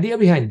this. And the idea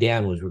behind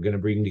Dan was we're going to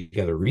bring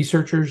together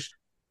researchers,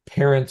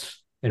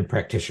 parents, and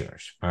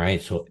practitioners. All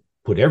right. So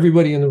put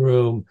everybody in the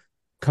room,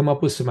 come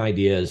up with some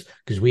ideas,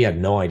 because we had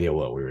no idea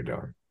what we were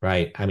doing.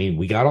 Right. I mean,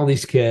 we got all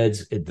these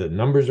kids, the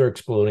numbers are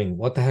exploding.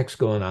 What the heck's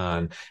going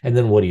on? And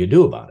then what do you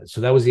do about it?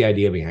 So that was the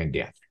idea behind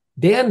Dan.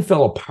 Dan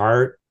fell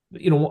apart.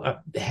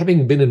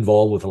 Having been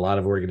involved with a lot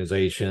of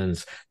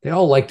organizations, they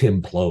all like to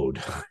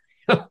implode.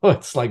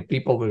 It's like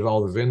there's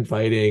all this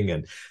infighting.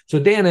 And so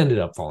Dan ended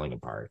up falling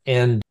apart.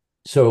 And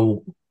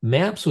so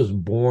MAPS was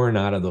born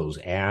out of those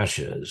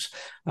ashes.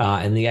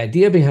 And the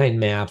idea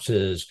behind MAPS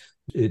is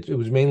it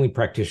was mainly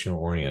practitioner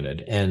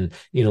oriented. And,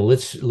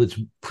 let's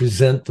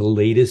present the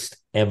latest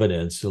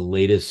evidence, the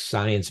latest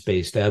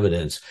science-based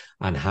evidence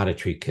on how to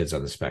treat kids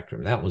on the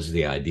spectrum. That was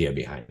the idea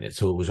behind it.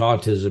 So it was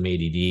autism,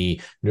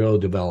 ADD,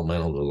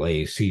 neurodevelopmental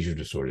delay, seizure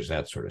disorders,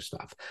 that sort of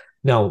stuff.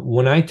 Now,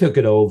 when I took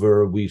it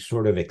over, we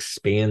sort of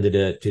expanded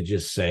it to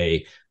just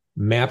say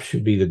MAPS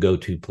should be the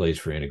go-to place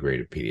for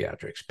integrative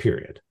pediatrics,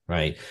 period,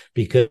 right?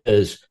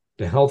 Because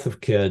the health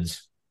of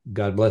kids,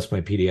 God bless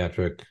my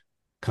pediatric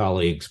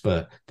colleagues,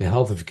 but the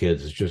health of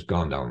kids has just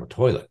gone down the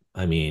toilet.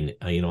 I mean,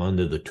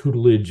 under the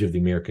tutelage of the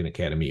American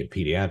Academy of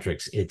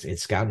Pediatrics,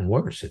 it's gotten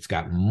worse. It's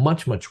gotten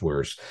much, much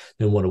worse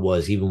than what it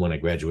was even when I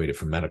graduated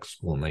from medical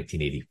school in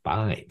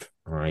 1985.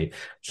 All right.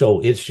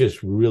 So it's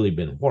just really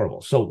been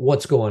horrible. So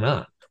what's going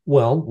on?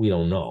 Well, we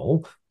don't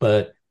know,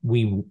 but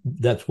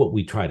that's what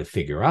we try to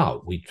figure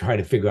out. We try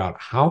to figure out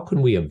how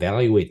can we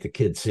evaluate the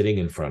kid sitting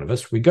in front of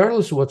us,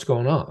 regardless of what's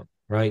going on.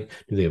 Right?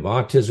 Do they have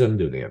autism?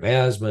 Do they have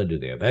asthma? Do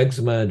they have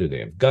eczema? Do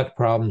they have gut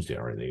problems?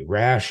 Are they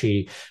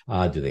rashy?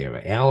 Do they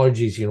have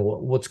allergies?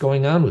 What's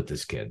going on with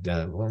this kid?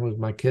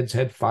 My kid's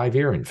had 5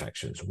 ear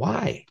infections.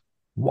 Why?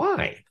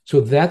 So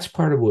that's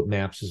part of what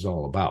MAPS is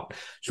all about.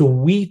 So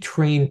we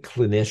train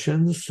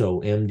clinicians,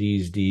 so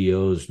MDs,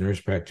 DEOs, nurse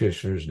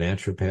practitioners,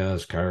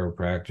 naturopaths,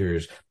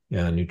 chiropractors,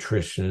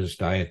 nutritionists,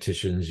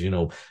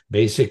 dietitians,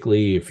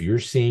 basically if you're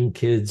seeing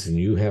kids and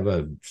you have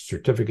a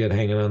certificate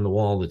hanging on the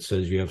wall that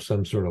says you have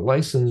some sort of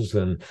license,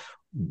 then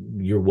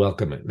you're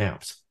welcome at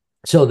MAPS.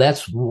 So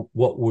that's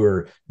what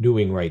we're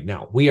doing right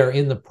now. We are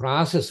in the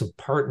process of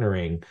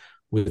partnering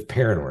with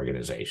parent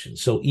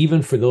organizations. So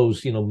even for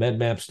those,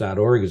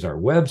 medmaps.org is our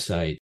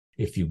website.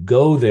 If you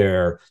go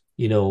there,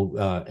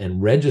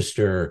 and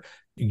register,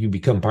 you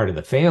become part of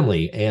the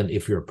family. And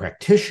if you're a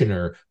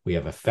practitioner, we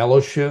have a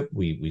fellowship.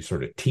 We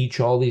sort of teach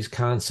all these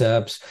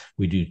concepts.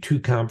 We do 2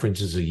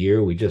 conferences a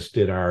year. We just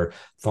did our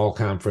fall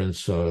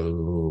conference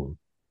 2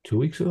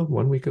 weeks ago,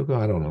 1 week ago.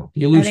 I don't know.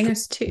 I think it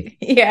was 2.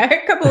 Yeah,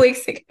 a couple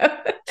weeks ago.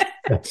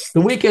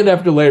 The weekend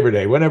after Labor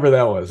Day, whenever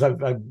that was. I've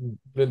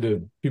been to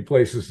a few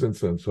places since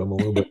then, so I'm a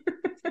little bit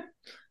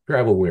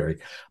travel weary.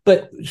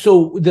 But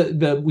so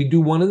we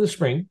do one in the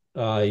spring.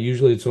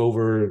 Usually it's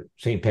over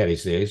St.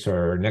 Patty's Day. So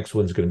our next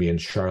one's going to be in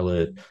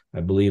Charlotte, I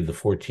believe the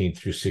 14th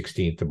through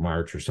 16th of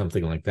March or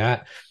something like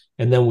that.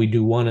 And then we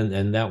do one,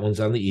 and that one's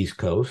on the East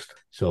Coast.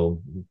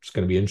 So it's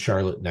going to be in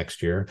Charlotte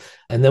next year.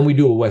 And then we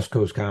do a West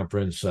Coast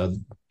conference. The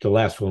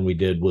last one we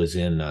did was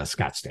in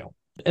Scottsdale.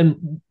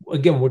 And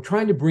again, we're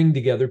trying to bring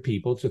together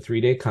people. It's a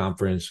 3-day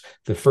conference.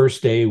 The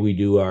first day we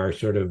do our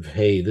sort of,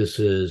 hey, this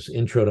is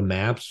intro to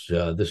MAPS.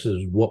 This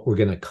is what we're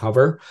going to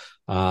cover.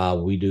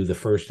 We do the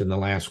first and the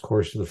last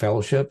course of the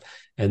fellowship.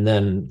 And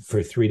then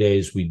for 3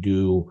 days, we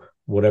do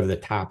whatever the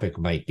topic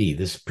might be.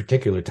 This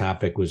particular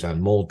topic was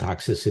on mold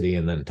toxicity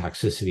and then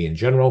toxicity in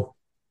general.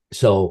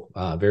 So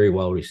very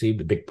well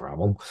received, a big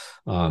problem.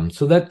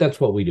 So that's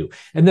what we do.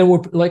 And then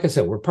like I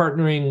said, we're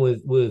partnering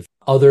with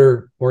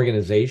other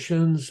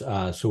organizations.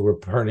 So we're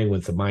partnering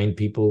with the Mind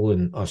People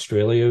in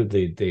Australia.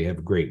 They have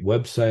a great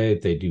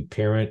website. They do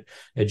parent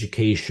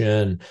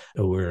education.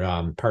 We're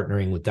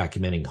partnering with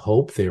Documenting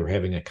Hope. They were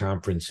having a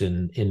conference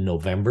in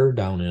November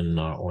down in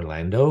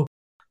Orlando.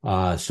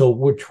 So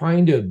we're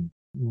trying to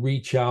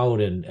reach out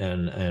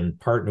and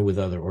partner with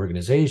other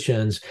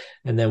organizations.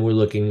 And then we're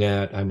looking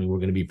at, we're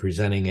going to be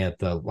presenting at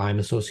the Lyme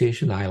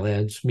Association,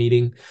 ILADS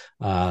meeting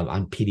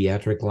on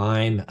pediatric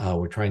Lyme.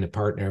 We're trying to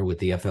partner with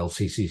the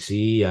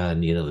FLCCC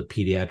on, the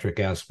pediatric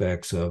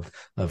aspects of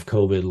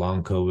COVID,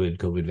 long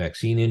COVID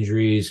vaccine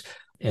injuries.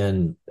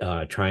 and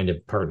trying to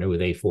partner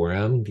with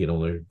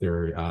A4M.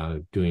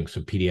 They're doing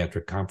some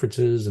pediatric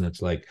conferences, and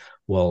it's like,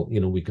 well,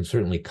 we can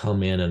certainly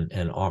come in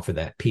and offer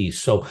that piece.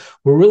 So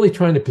we're really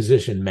trying to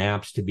position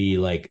MAPS to be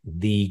like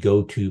the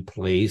go-to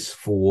place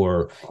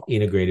for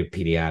integrative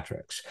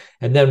pediatrics.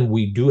 And then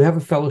we do have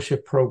a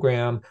fellowship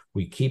program.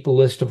 We keep a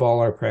list of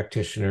all our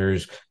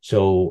practitioners.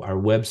 So our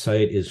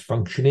website is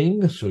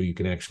functioning. So you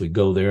can actually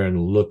go there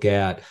and look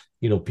at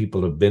people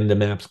that have been to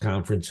MAPS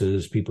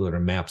conferences, people that are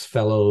MAPS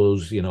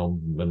fellows,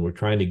 and we're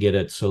trying to get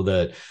it so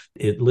that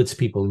it lets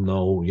people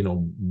know,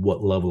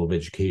 what level of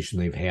education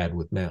they've had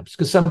with MAPS.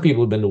 Because some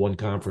people have been to one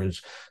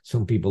conference,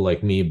 some people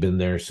like me have been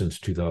there since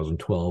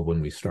 2012 when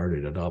we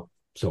started it up.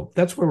 So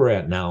that's where we're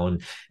at now.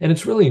 And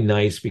it's really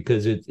nice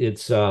because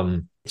it's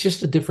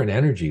just a different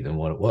energy than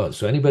what it was.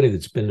 So anybody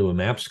that's been to a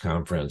MAPS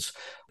conference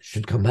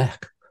should come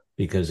back,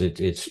 because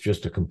it's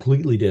just a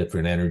completely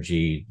different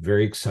energy,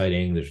 very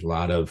exciting. There's a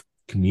lot of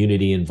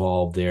community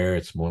involved there.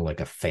 It's more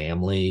like a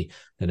family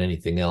than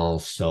anything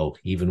else. So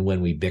even when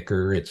we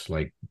bicker, it's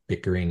like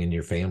bickering in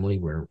your family.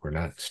 We're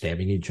not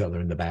stabbing each other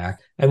in the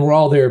back. And we're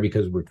all there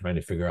because we're trying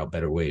to figure out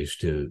better ways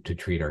to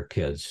treat our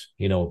kids.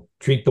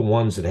 Treat the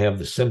ones that have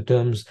the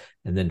symptoms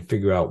and then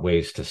figure out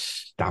ways to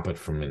stop it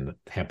from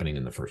happening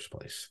in the first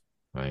place,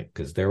 right?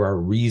 Because there are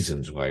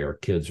reasons why our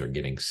kids are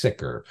getting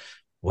sicker.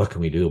 What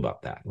can we do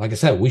about that? Like I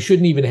said, we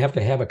shouldn't even have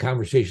to have a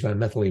conversation on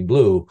methylene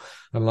blue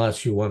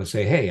unless you want to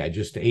say, hey, I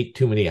just ate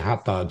too many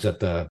hot dogs at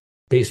the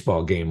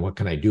baseball game. What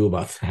can I do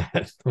about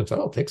that?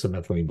 I'll take some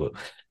methylene blue.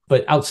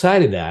 But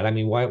outside of that,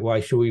 why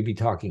should we be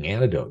talking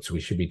antidotes? We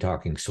should be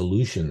talking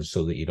solutions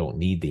so that you don't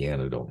need the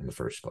antidote in the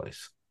first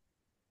place.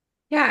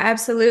 Yeah,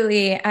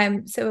 absolutely.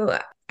 So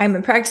I'm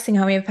a practicing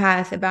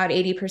homeopath. About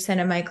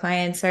 80% of my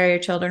clients are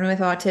children with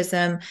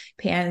autism,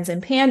 PANS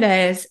and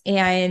PANDAS.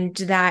 And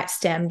that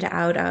stemmed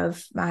out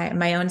of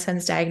my own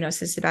son's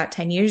diagnosis about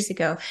 10 years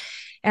ago.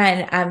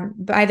 And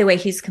by the way,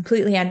 he's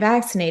completely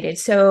unvaccinated.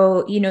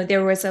 So,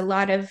 there was a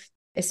lot of,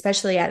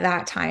 especially at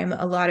that time,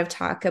 a lot of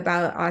talk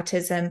about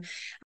autism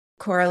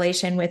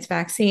correlation with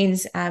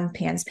vaccines,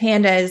 PANS,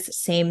 PANDAS,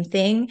 same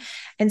thing.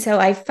 And so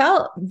I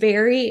felt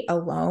very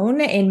alone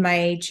in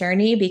my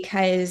journey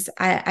because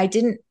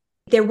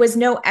there was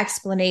no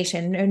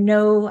explanation or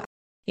no,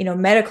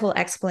 medical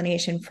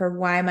explanation for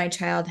why my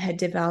child had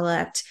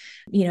developed,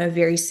 a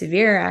very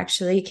severe,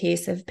 actually,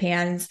 case of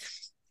PANS,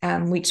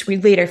 which we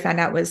later found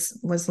out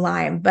was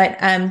Lyme.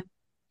 But,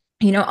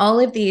 all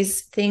of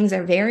these things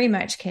are very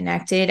much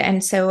connected.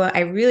 And so I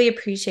really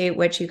appreciate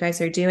what you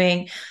guys are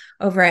doing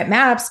over at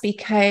MAPS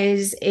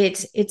because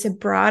it's a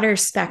broader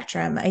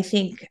spectrum. I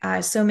think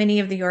so many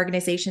of the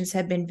organizations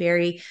have been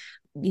very,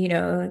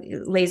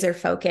 laser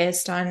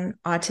focused on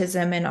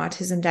autism and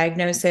autism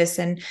diagnosis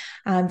and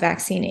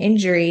vaccine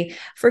injury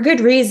for good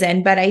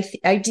reason. But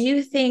I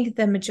do think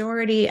the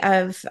majority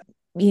of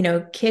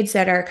kids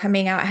that are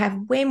coming out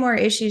have way more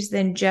issues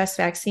than just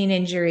vaccine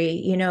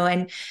injury,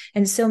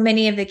 and so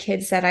many of the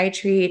kids that I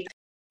treat,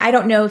 I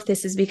don't know if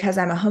this is because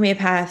I'm a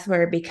homeopath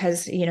or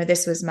because,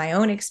 this was my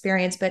own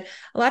experience, but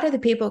a lot of the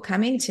people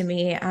coming to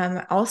me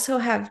also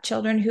have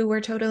children who were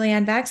totally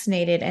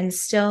unvaccinated and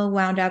still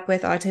wound up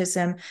with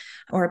autism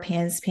or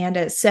PANS,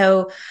 PANDAS.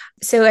 So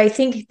I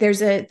think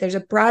there's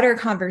a broader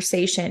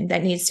conversation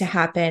that needs to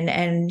happen.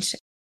 And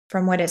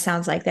from what it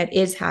sounds like, that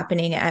is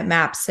happening at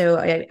MAPS. So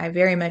I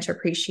very much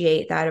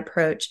appreciate that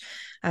approach.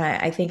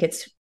 I think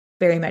it's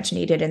very much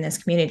needed in this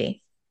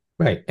community.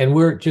 Right. And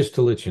we're, just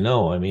to let you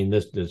know,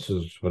 this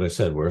is what I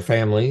said, we're a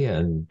family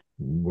and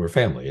we're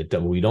family.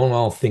 We don't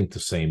all think the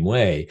same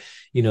way.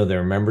 There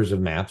are members of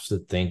MAPS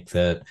that think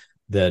that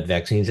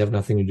vaccines have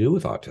nothing to do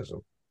with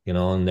autism,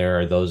 and there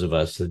are those of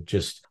us that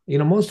just,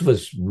 most of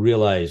us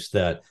realize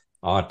that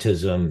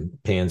autism,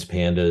 PANS,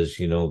 PANDAS,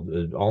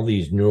 all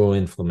these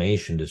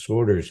neuroinflammation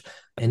disorders,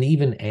 and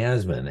even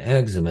asthma and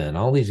eczema and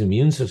all these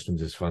immune system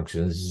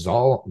dysfunctions, this is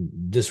all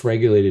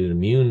dysregulated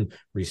immune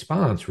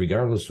response,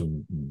 regardless of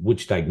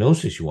which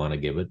diagnosis you want to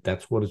give it.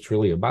 That's what it's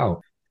really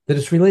about. That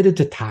it's related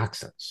to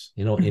toxins,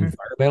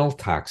 environmental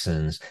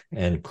toxins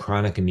and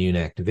chronic immune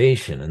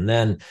activation. And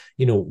then,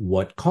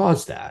 what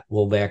caused that?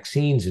 Well,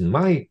 vaccines, in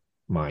my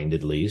mind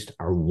at least,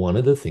 are one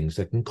of the things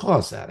that can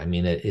cause that.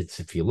 It's,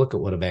 if you look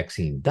at what a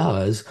vaccine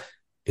does,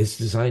 it's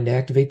designed to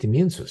activate the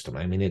immune system.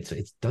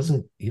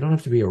 You don't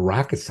have to be a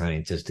rocket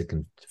scientist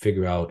to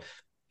figure out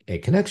a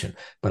connection.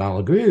 But I'll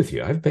agree with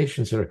you. I have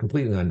patients that are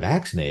completely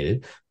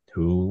unvaccinated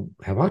who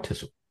have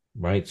autism,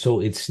 right?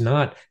 So it's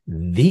not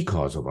the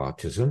cause of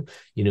autism.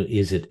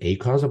 Is it a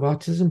cause of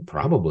autism?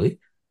 Probably.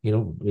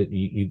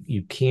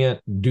 You can't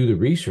do the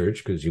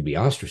research because you'll be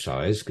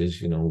ostracized because,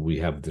 we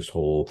have this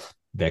whole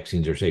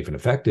vaccines are safe and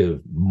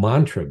effective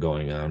mantra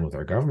going on with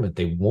our government.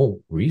 They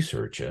won't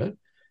research it.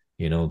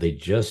 They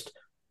just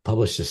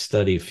published a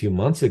study a few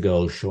months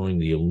ago showing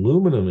the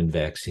aluminum in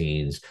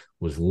vaccines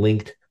was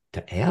linked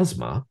to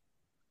asthma.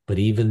 But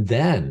even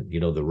then,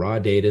 the raw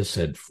data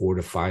said 4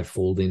 to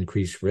 5-fold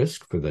increased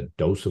risk for the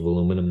dose of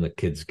aluminum that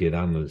kids get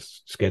on the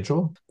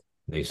schedule.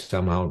 They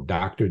somehow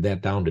doctored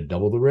that down to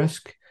double the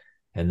risk.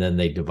 And then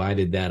they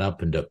divided that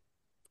up into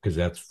because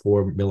that's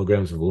 4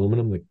 milligrams of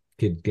aluminum the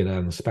kids get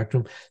on the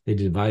spectrum. They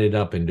divide it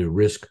up into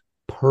risk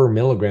per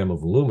milligram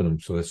of aluminum.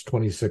 So that's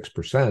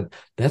 26%.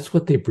 That's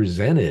what they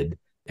presented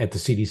at the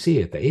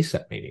CDC at the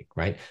ACEP meeting,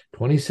 right?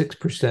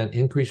 26%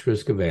 increased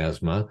risk of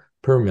asthma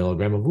per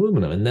milligram of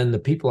aluminum. And then the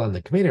people on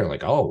the committee are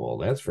like, oh, well,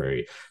 that's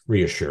very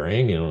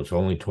reassuring. It's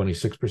only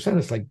 26%.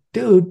 It's like,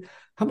 dude,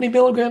 how many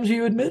milligrams are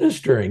you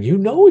administering?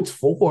 It's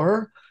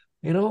 4.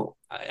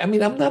 I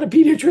mean, I'm not a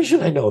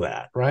pediatrician. I know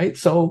that, right?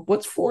 So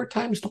what's 4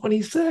 times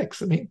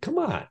 26? I mean, come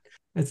on.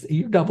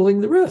 You're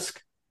doubling the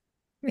risk.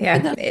 Yeah.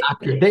 And that's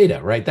not your data,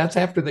 right? That's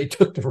after they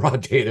took the raw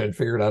data and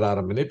figured out how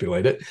to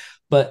manipulate it.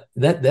 But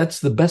that's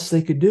the best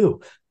they could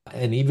do.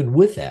 And even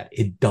with that,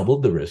 it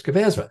doubled the risk of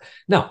asthma.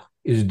 Now,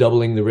 is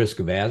doubling the risk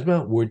of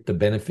asthma worth the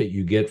benefit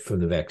you get from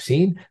the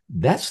vaccine?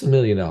 That's the $1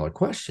 million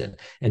question.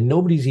 And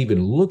nobody's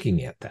even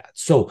looking at that.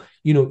 So,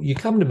 you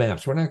come to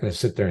MAPS, we're not going to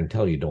sit there and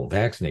tell you don't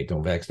vaccinate,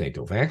 don't vaccinate,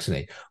 don't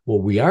vaccinate.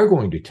 What we are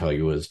going to tell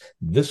you is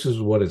this is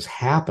what has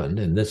happened,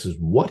 and this is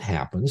what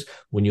happens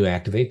when you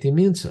activate the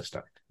immune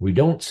system. We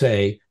don't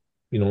say,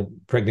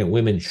 pregnant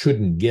women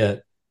shouldn't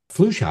get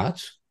flu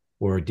shots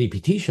or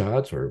DPT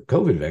shots or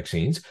COVID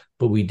vaccines,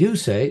 but we do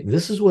say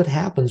this is what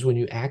happens when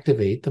you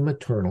activate the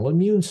maternal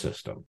immune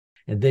system.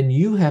 And then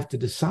you have to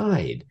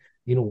decide,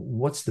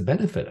 what's the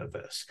benefit of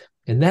this?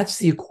 And that's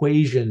the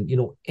equation.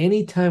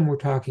 Anytime we're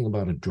talking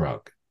about a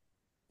drug,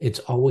 it's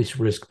always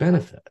risk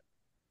benefit.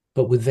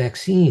 But with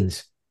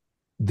vaccines,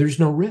 there's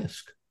no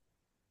risk.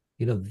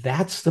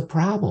 That's the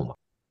problem.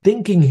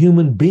 Thinking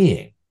human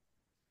being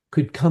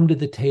could come to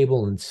the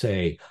table and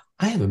say,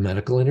 I have a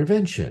medical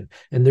intervention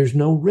and there's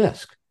no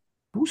risk.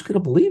 Who's going to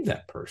believe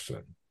that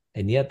person?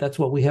 And yet that's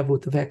what we have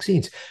with the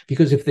vaccines.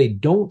 Because if they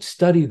don't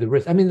study the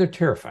risk, I mean, they're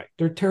terrified.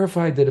 They're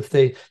terrified that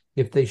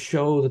if they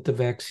show that the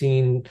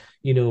vaccine,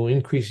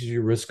 increases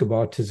your risk of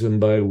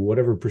autism by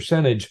whatever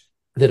percentage,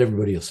 that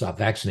everybody will stop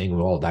vaccinating,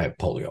 we'll all die of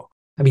polio.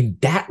 I mean,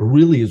 that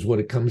really is what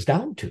it comes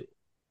down to,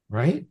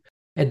 right?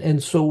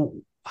 And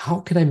so how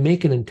can I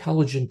make an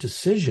intelligent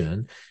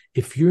decision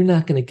if you're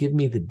not going to give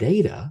me the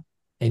data?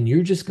 And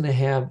you're just going to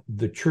have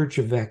the church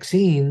of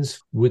vaccines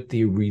with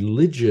the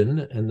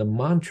religion and the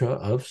mantra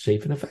of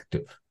safe and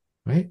effective,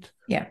 right?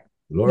 Yeah.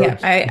 Lord,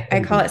 yeah. I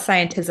call it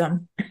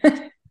scientism.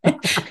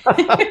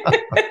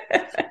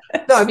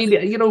 No, I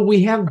mean,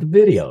 we have the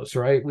videos,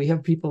 right? We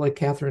have people like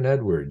Catherine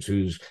Edwards,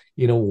 who's,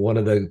 one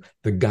of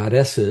the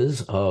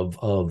goddesses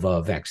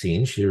of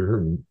vaccines.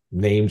 Her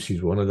name,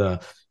 she's one of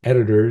the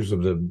editors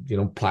of the,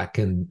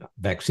 Platkin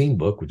vaccine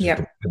book, which is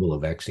the Bible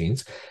of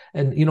vaccines.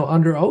 And,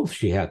 under oath,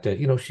 she had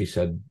to, she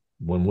said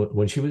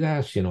when she was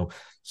asked,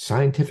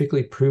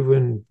 scientifically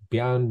proven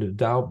beyond a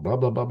doubt, blah,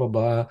 blah, blah, blah,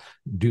 blah,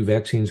 do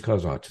vaccines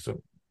cause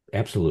autism?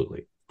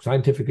 Absolutely.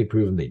 Scientifically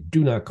proven they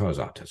do not cause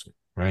autism.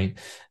 Right.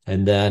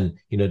 And then,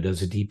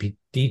 does a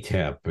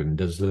DTaP and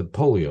does the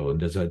polio and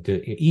does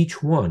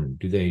each one,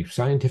 do they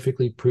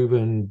scientifically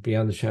proven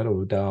beyond the shadow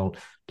of a doubt,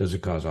 does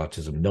it cause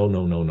autism? No,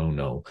 no, no, no,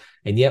 no.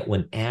 And yet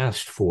when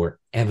asked for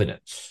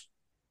evidence,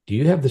 do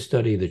you have the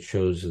study that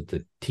shows that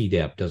the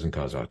Tdap doesn't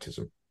cause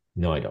autism?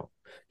 No, I don't.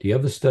 Do you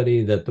have the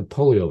study that the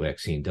polio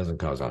vaccine doesn't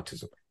cause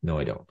autism? No,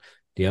 I don't.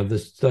 Do you have the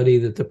study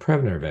that the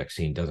Prevnar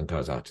vaccine doesn't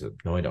cause autism?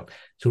 No, I don't.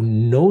 So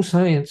no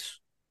science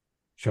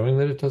showing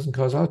that it doesn't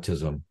cause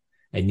autism.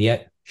 And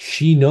yet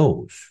she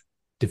knows,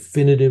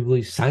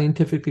 definitively,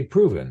 scientifically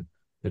proven,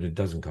 that it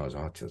doesn't cause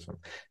autism.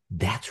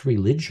 That's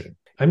religion.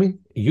 I mean,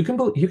 you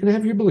can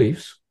have your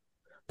beliefs,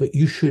 but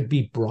you should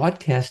be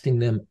broadcasting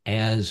them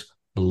as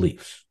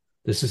beliefs.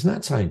 This is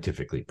not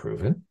scientifically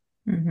proven.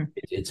 Mm-hmm.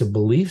 It's a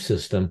belief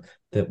system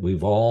that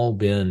we've all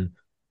been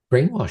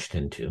brainwashed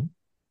into.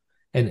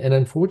 And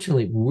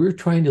unfortunately, we're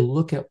trying to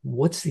look at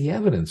what's the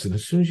evidence. And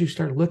as soon as you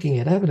start looking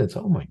at evidence,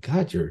 oh my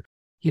God, you're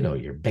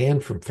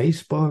banned from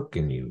Facebook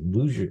and you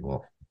lose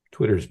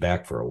Twitter's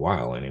back for a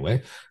while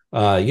anyway.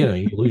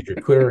 You lose your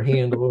Twitter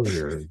handle,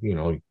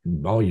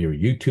 all your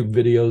YouTube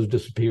videos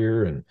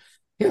disappear. And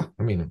yeah,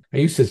 I mean, I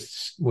used to,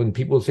 when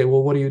people say,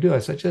 well, what do you do? I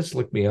said, just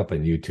look me up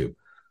on YouTube.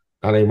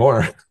 Not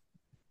anymore.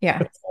 Yeah.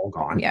 It's all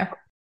gone. Yeah.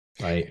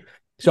 Right.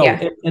 So,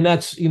 and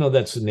that's,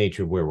 that's the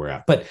nature of where we're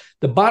at. But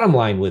the bottom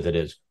line with it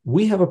is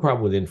we have a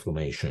problem with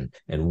inflammation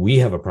and we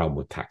have a problem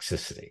with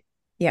toxicity.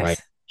 Yes.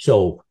 Right.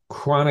 So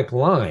chronic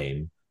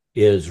Lyme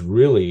is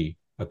really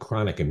a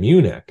chronic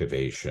immune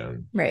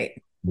activation,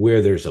 right,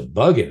 where there's a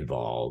bug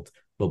involved.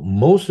 But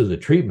most of the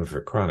treatment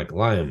for chronic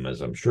Lyme,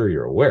 as I'm sure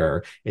you're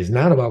aware, is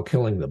not about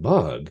killing the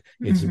bug.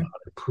 It's about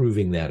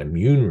improving that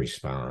immune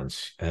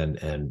response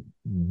and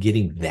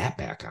getting that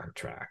back on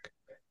track.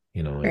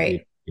 Right.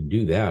 If you can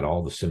do that,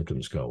 all the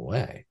symptoms go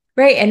away.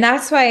 Right. And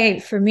that's why,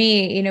 for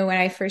me, when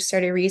I first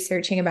started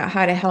researching about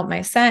how to help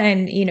my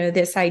son,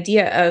 this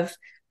idea of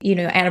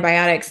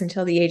antibiotics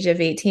until the age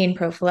of 18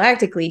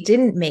 prophylactically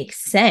didn't make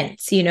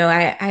sense.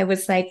 I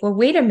was like, well,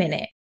 wait a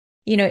minute.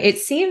 It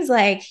seems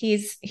like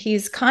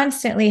he's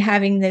constantly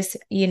having this,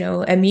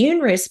 immune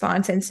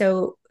response. And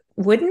so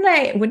wouldn't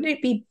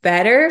it be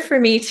better for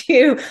me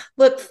to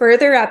look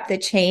further up the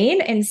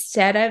chain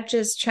instead of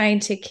just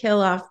trying to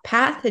kill off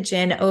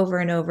pathogen over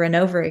and over and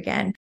over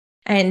again?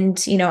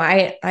 And,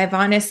 I've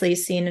honestly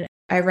seen,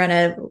 I run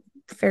a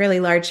fairly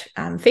large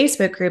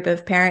Facebook group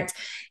of parents.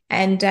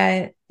 And,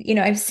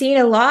 I've seen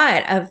a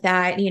lot of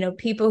that,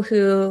 people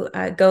who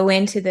go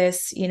into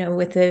this,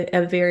 with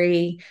a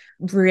very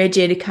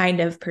rigid kind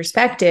of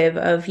perspective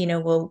of,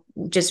 we'll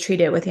just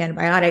treat it with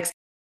antibiotics.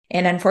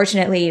 And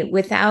unfortunately,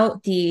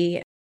 without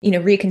the,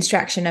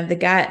 reconstruction of the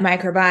gut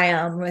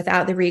microbiome,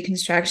 without the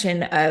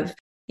reconstruction of,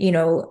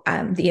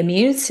 the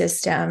immune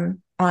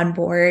system on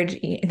board,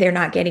 they're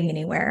not getting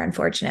anywhere,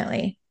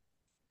 unfortunately.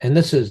 And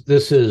this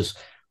is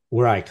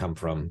where I come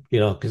from,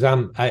 because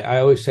I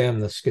always say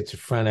I'm the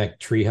schizophrenic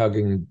tree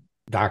hugging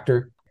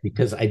doctor,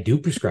 because I do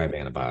prescribe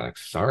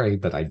antibiotics. Sorry,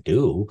 but I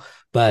do.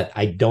 But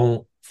I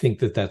don't think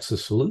that that's the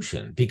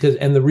solution,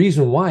 and the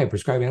reason why I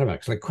prescribe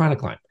antibiotics, like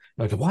chronic Lyme.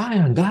 Like, why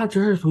on God's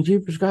earth would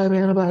you prescribe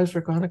antibiotics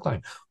for chronic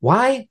Lyme?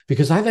 Why?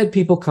 Because I've had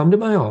people come to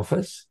my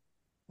office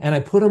and I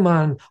put them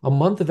on a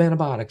month of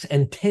antibiotics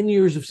and 10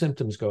 years of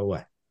symptoms go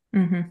away.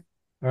 Mm-hmm.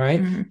 All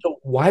right. Mm-hmm. So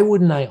why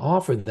wouldn't I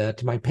offer that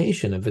to my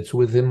patient if it's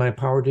within my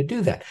power to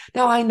do that?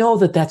 Now, I know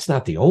that that's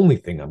not the only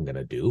thing I'm going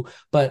to do,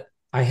 but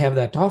I have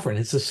that to offer. And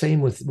it's the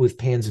same with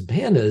PANS and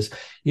PANDAS.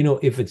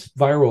 If it's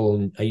viral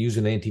and I use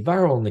an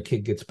antiviral and the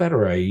kid gets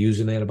better, I use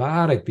an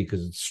antibiotic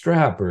because it's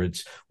strep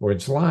or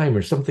it's Lyme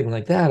or something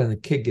like that, and the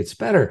kid gets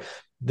better,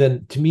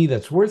 then to me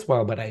that's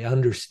worthwhile. But I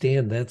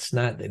understand that's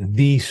not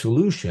the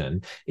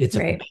solution. It's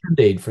right. A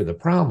Band-Aid for the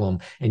problem,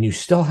 and you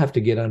still have to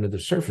get under the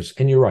surface.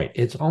 And you're right.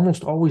 It's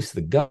almost always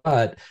the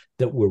gut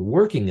that we're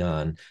working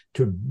on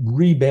to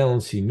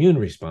rebalance the immune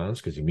response,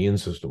 because the immune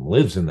system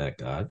lives in that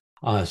gut.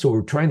 So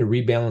we're trying to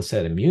rebalance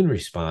that immune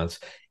response.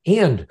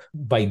 And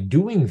by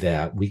doing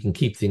that, we can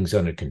keep things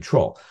under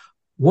control.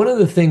 One of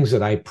the things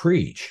that I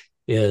preach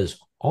is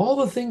all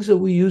the things that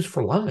we use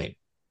for Lyme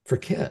for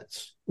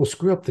kids will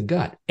screw up the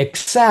gut,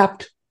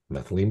 except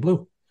methylene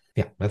blue.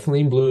 Yeah,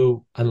 methylene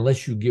blue,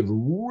 unless you give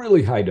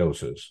really high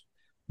doses,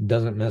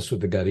 doesn't mess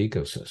with the gut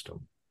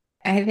ecosystem.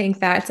 I think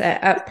that's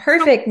a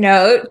perfect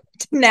note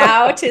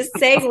now to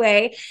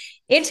segue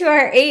into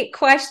our 8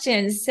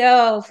 questions.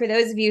 So for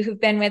those of you who've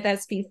been with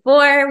us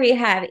before, we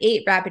have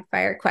 8 rapid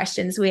fire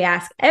questions we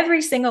ask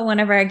every single one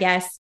of our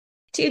guests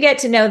to get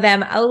to know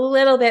them a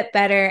little bit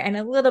better and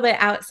a little bit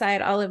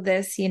outside all of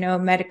this,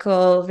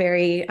 medical,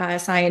 very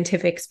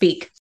scientific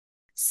speak.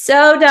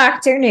 So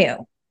Dr.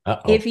 New,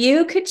 if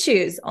you could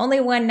choose only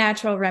one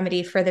natural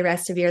remedy for the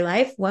rest of your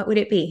life, what would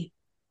it be?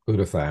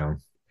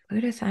 Glutathione.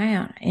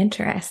 Glutathione.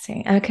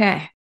 Interesting.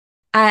 Okay.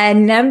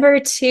 Number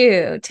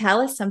 2,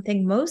 tell us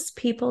something most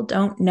people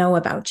don't know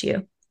about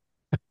you.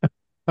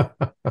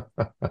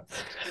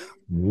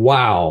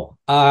 Wow.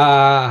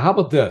 How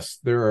about this?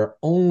 There are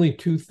only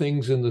 2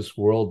 things in this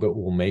world that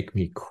will make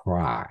me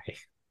cry.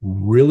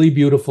 Really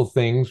beautiful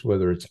things,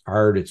 whether it's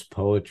art, it's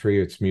poetry,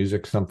 it's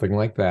music, something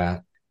like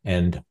that,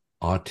 and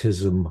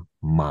autism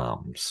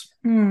moms.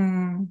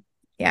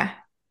 Yeah.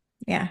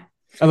 Yeah.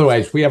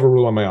 Otherwise, we have a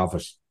rule in my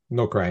office.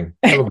 No crying.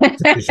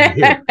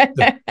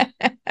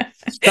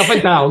 Stuff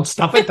it down.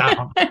 Stuff it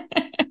down.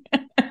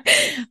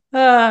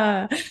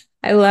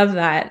 I love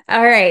that.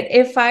 All right.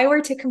 If I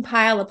were to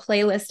compile a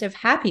playlist of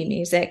happy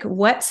music,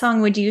 what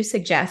song would you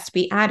suggest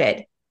be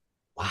added?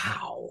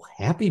 Wow.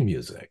 Happy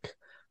music.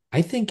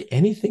 I think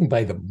anything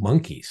by the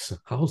Monkees.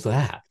 How's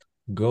that?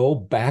 Go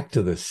back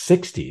to the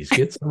 60s.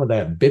 Get some of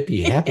that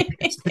bippy happy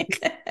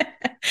music.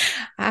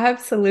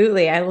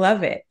 Absolutely. I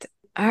love it.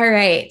 All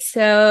right.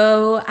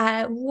 So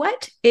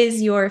what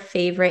is your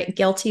favorite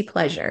guilty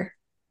pleasure?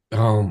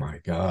 Oh, my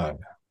God.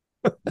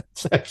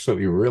 It's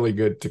actually really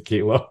good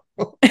tequila.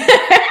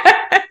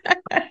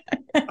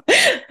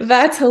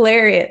 That's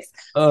hilarious.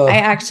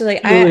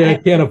 I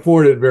can't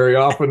afford it very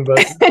often,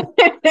 but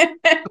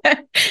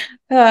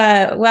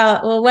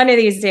well, one of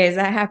these days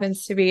that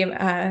happens to be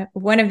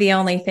one of the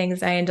only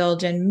things I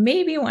indulge in,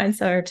 maybe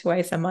once or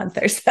twice a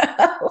month or so,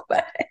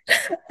 but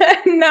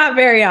not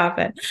very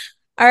often.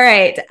 All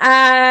right.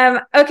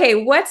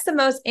 Okay. What's the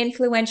most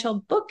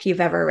influential book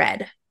you've ever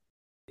read?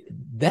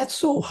 That's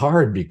so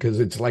hard because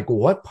it's like,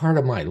 what part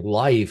of my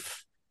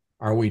life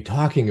are we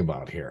talking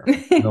about here?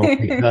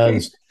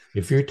 Because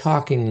if you're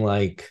talking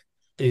like,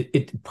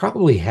 it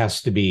probably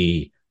has to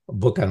be a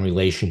book on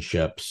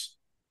relationships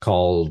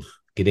called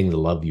Getting the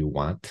Love You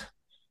Want.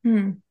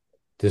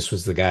 This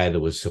was the guy that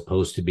was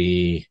supposed to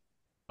be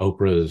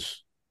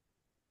Oprah's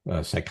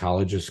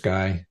psychologist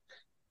guy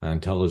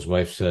until his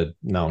wife said,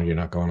 no, you're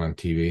not going on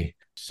TV.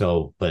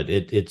 So, but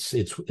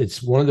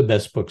it's one of the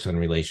best books on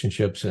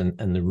relationships.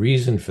 And the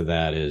reason for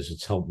that is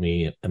it's helped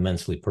me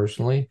immensely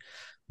personally.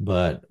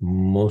 But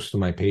most of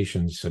my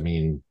patients, I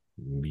mean,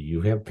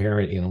 you have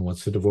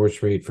what's the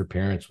divorce rate for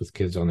parents with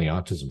kids on the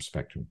autism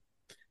spectrum?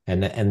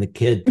 And the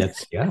kid,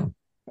 that's, no,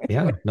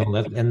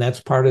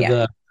 that's part of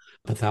the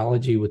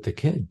pathology with the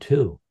kid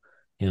too.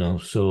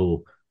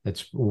 So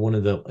it's one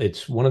of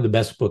the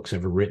best books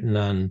ever written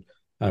on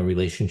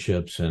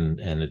relationships, and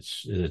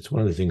it's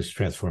one of the things that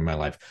transformed my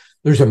life.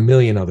 There's a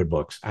million other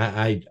books.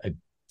 I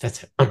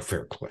that's an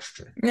unfair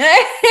question.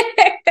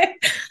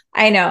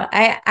 I know.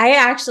 I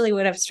actually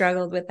would have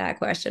struggled with that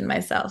question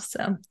myself.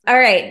 So, all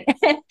right.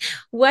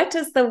 What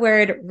does the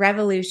word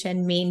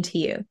revolution mean to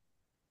you?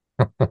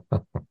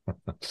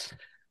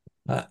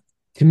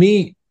 To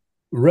me,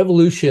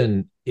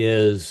 revolution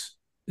is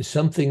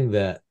something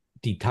that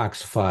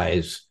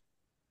detoxifies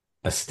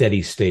a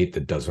steady state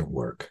that doesn't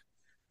work,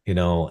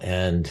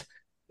 and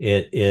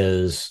it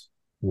is,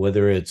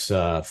 whether it's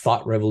a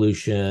thought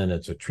revolution,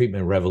 it's a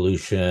treatment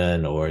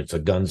revolution, or it's a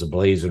guns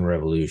a-blazing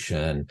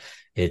revolution.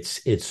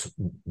 It's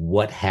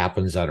what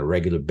happens on a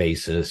regular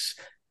basis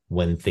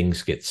when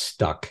things get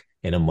stuck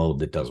in a mode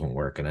that doesn't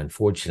work. And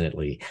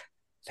unfortunately,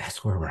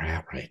 that's where we're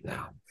at right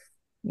now.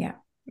 Yeah.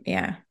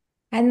 Yeah.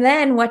 And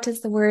then what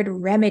does the word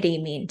remedy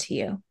mean to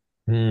you?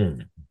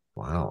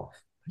 Wow.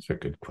 These are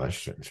good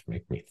questions.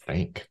 Make me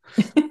think.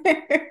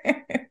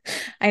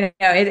 I know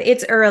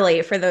it's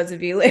early for those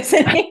of you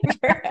listening.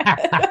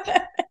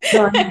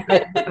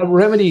 A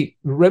remedy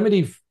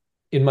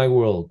in my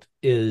world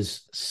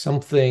is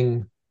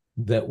something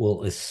that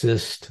will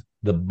assist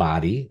the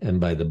body, and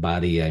by the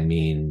body I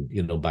mean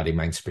body,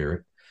 mind,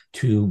 spirit,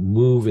 to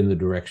move in the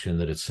direction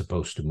that it's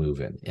supposed to move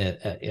in.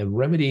 A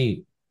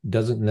remedy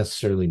doesn't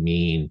necessarily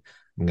mean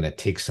I'm going to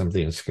take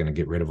something that's going to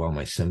get rid of all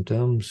my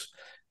symptoms,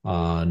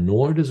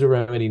 nor does a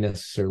remedy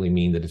necessarily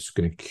mean that it's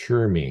going to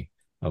cure me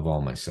of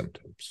all my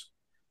symptoms.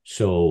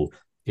 So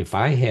if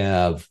I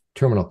have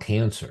terminal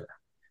cancer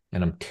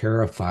and I'm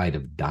terrified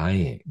of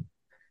dying,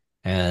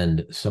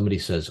 and somebody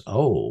says,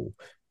 oh,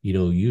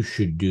 you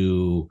should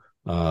do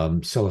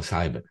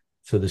psilocybin.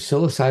 So the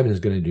psilocybin is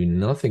going to do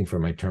nothing for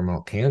my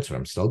terminal cancer.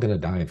 I'm still going to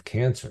die of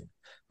cancer,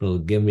 but it'll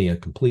give me a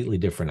completely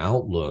different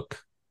outlook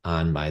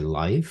on my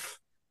life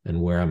and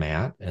where I'm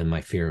at and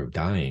my fear of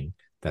dying.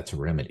 That's a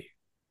remedy,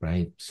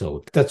 right?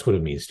 So that's what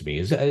it means to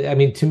me.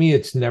 To me,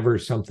 it's never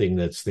something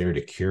that's there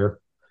to cure.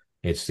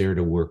 It's there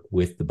to work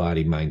with the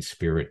body, mind,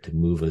 spirit to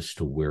move us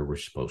to where we're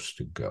supposed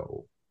to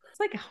go. It's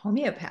like a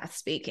homeopath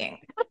speaking.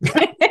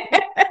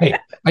 Hey,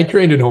 I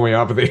trained in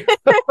homeopathy.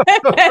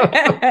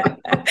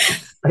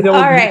 I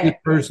don't use it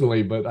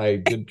personally, but I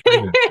did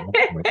train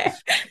it.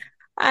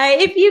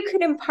 If you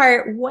could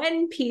impart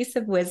one piece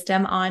of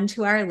wisdom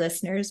onto our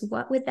listeners,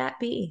 what would that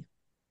be?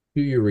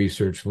 Do your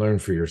research, learn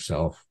for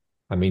yourself.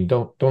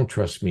 Don't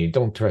trust me.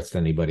 Don't trust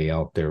anybody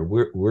out there.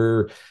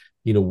 We're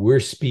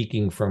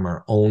speaking from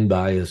our own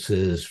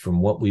biases,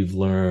 from what we've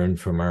learned,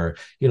 from our,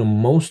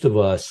 most of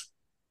us,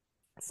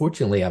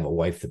 fortunately, I have a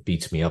wife that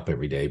beats me up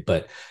every day,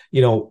 but,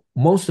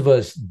 most of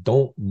us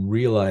don't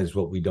realize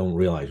what we don't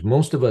realize.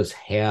 Most of us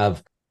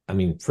have,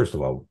 first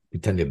of all, we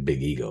tend to have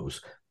big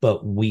egos,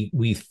 but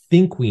we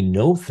think we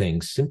know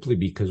things simply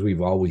because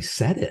we've always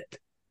said it.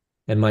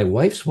 And my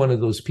wife's one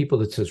of those people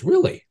that says,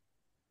 really?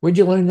 Where'd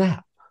you learn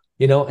that?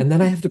 And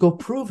then I have to go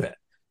prove it.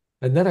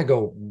 And then I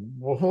go,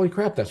 well, holy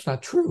crap, that's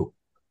not true.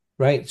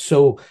 Right.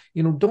 So,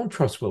 don't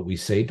trust what we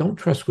say. Don't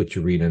trust what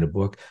you read in a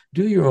book.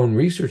 Do your own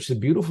research. The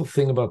beautiful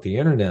thing about the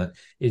internet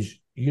is,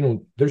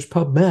 there's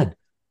PubMed.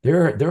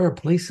 There are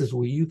places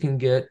where you can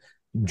get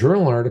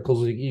journal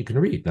articles that you can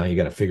read. Now you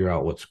got to figure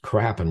out what's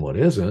crap and what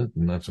isn't.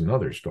 And that's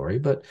another story.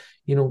 But,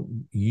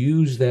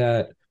 use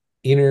that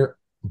inner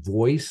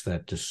voice,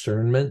 that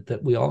discernment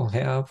that we all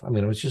have. I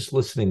was just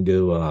listening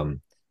to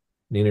an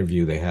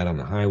interview they had on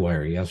the High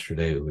Wire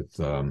yesterday with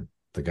the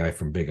guy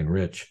from Big and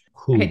Rich.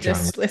 I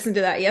just listened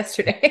to that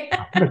yesterday.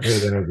 What a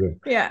great interview.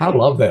 Yeah. I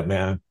love that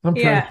man. I'm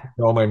trying to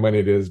get all my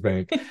money to his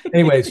bank.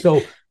 Anyway,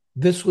 so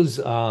this was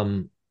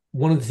one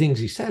of the things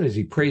he said is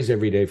he prays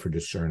every day for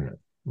discernment,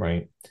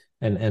 right?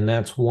 And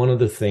that's one of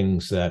the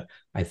things that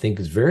I think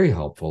is very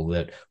helpful,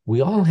 that we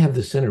all have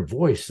this inner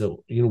voice that,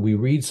 we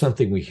read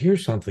something, we hear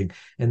something,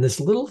 and this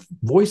little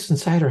voice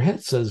inside our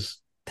head says,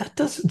 that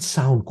doesn't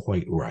sound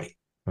quite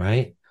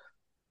right?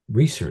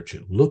 Research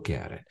it, look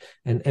at it,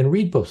 and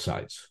read both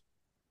sides.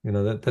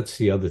 That's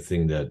the other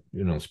thing that,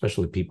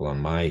 especially people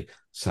on my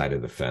side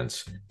of the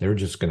fence, they're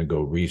just going to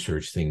go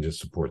research things to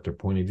support their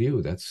point of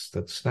view.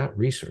 That's not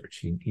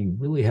research. You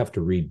really have to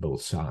read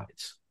both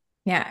sides.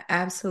 Yeah,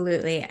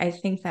 absolutely. I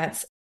think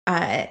that's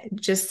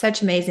just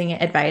such amazing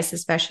advice,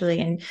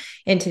 especially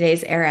in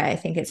today's era. I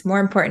think it's more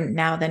important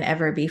now than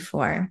ever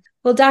before.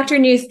 Well, Dr.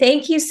 New,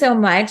 thank you so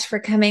much for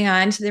coming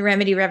on to the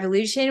Remedy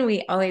Revolution.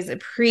 We always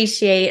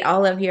appreciate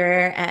all of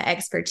your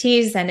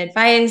expertise and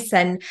advice,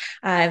 and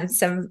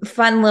some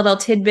fun little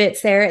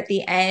tidbits there at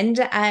the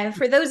end.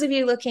 For those of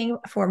you looking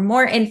for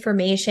more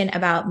information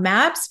about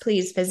MAPS,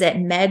 please visit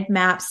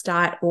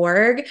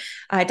medmaps.org.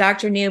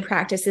 Dr. New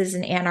practices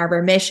in Ann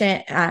Arbor,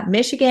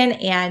 Michigan,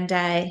 and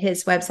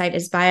his website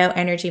is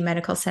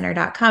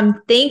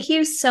bioenergymedicalcenter.com. Thank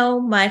you so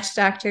much,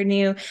 Dr.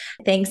 New.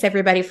 Thanks,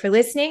 everybody, for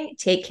listening.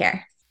 Take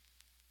care.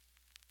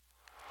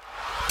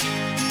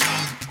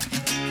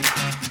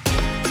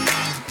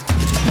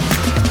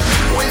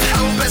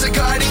 As a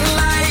guiding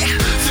light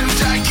through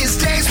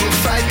darkest days, we'll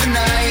fight the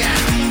night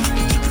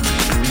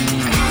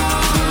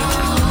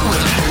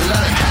with a whole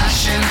lot of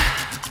passion,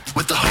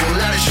 with a whole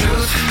lot of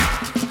truth.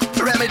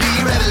 Remedy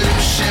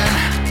Revolution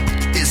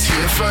is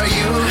here for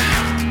you.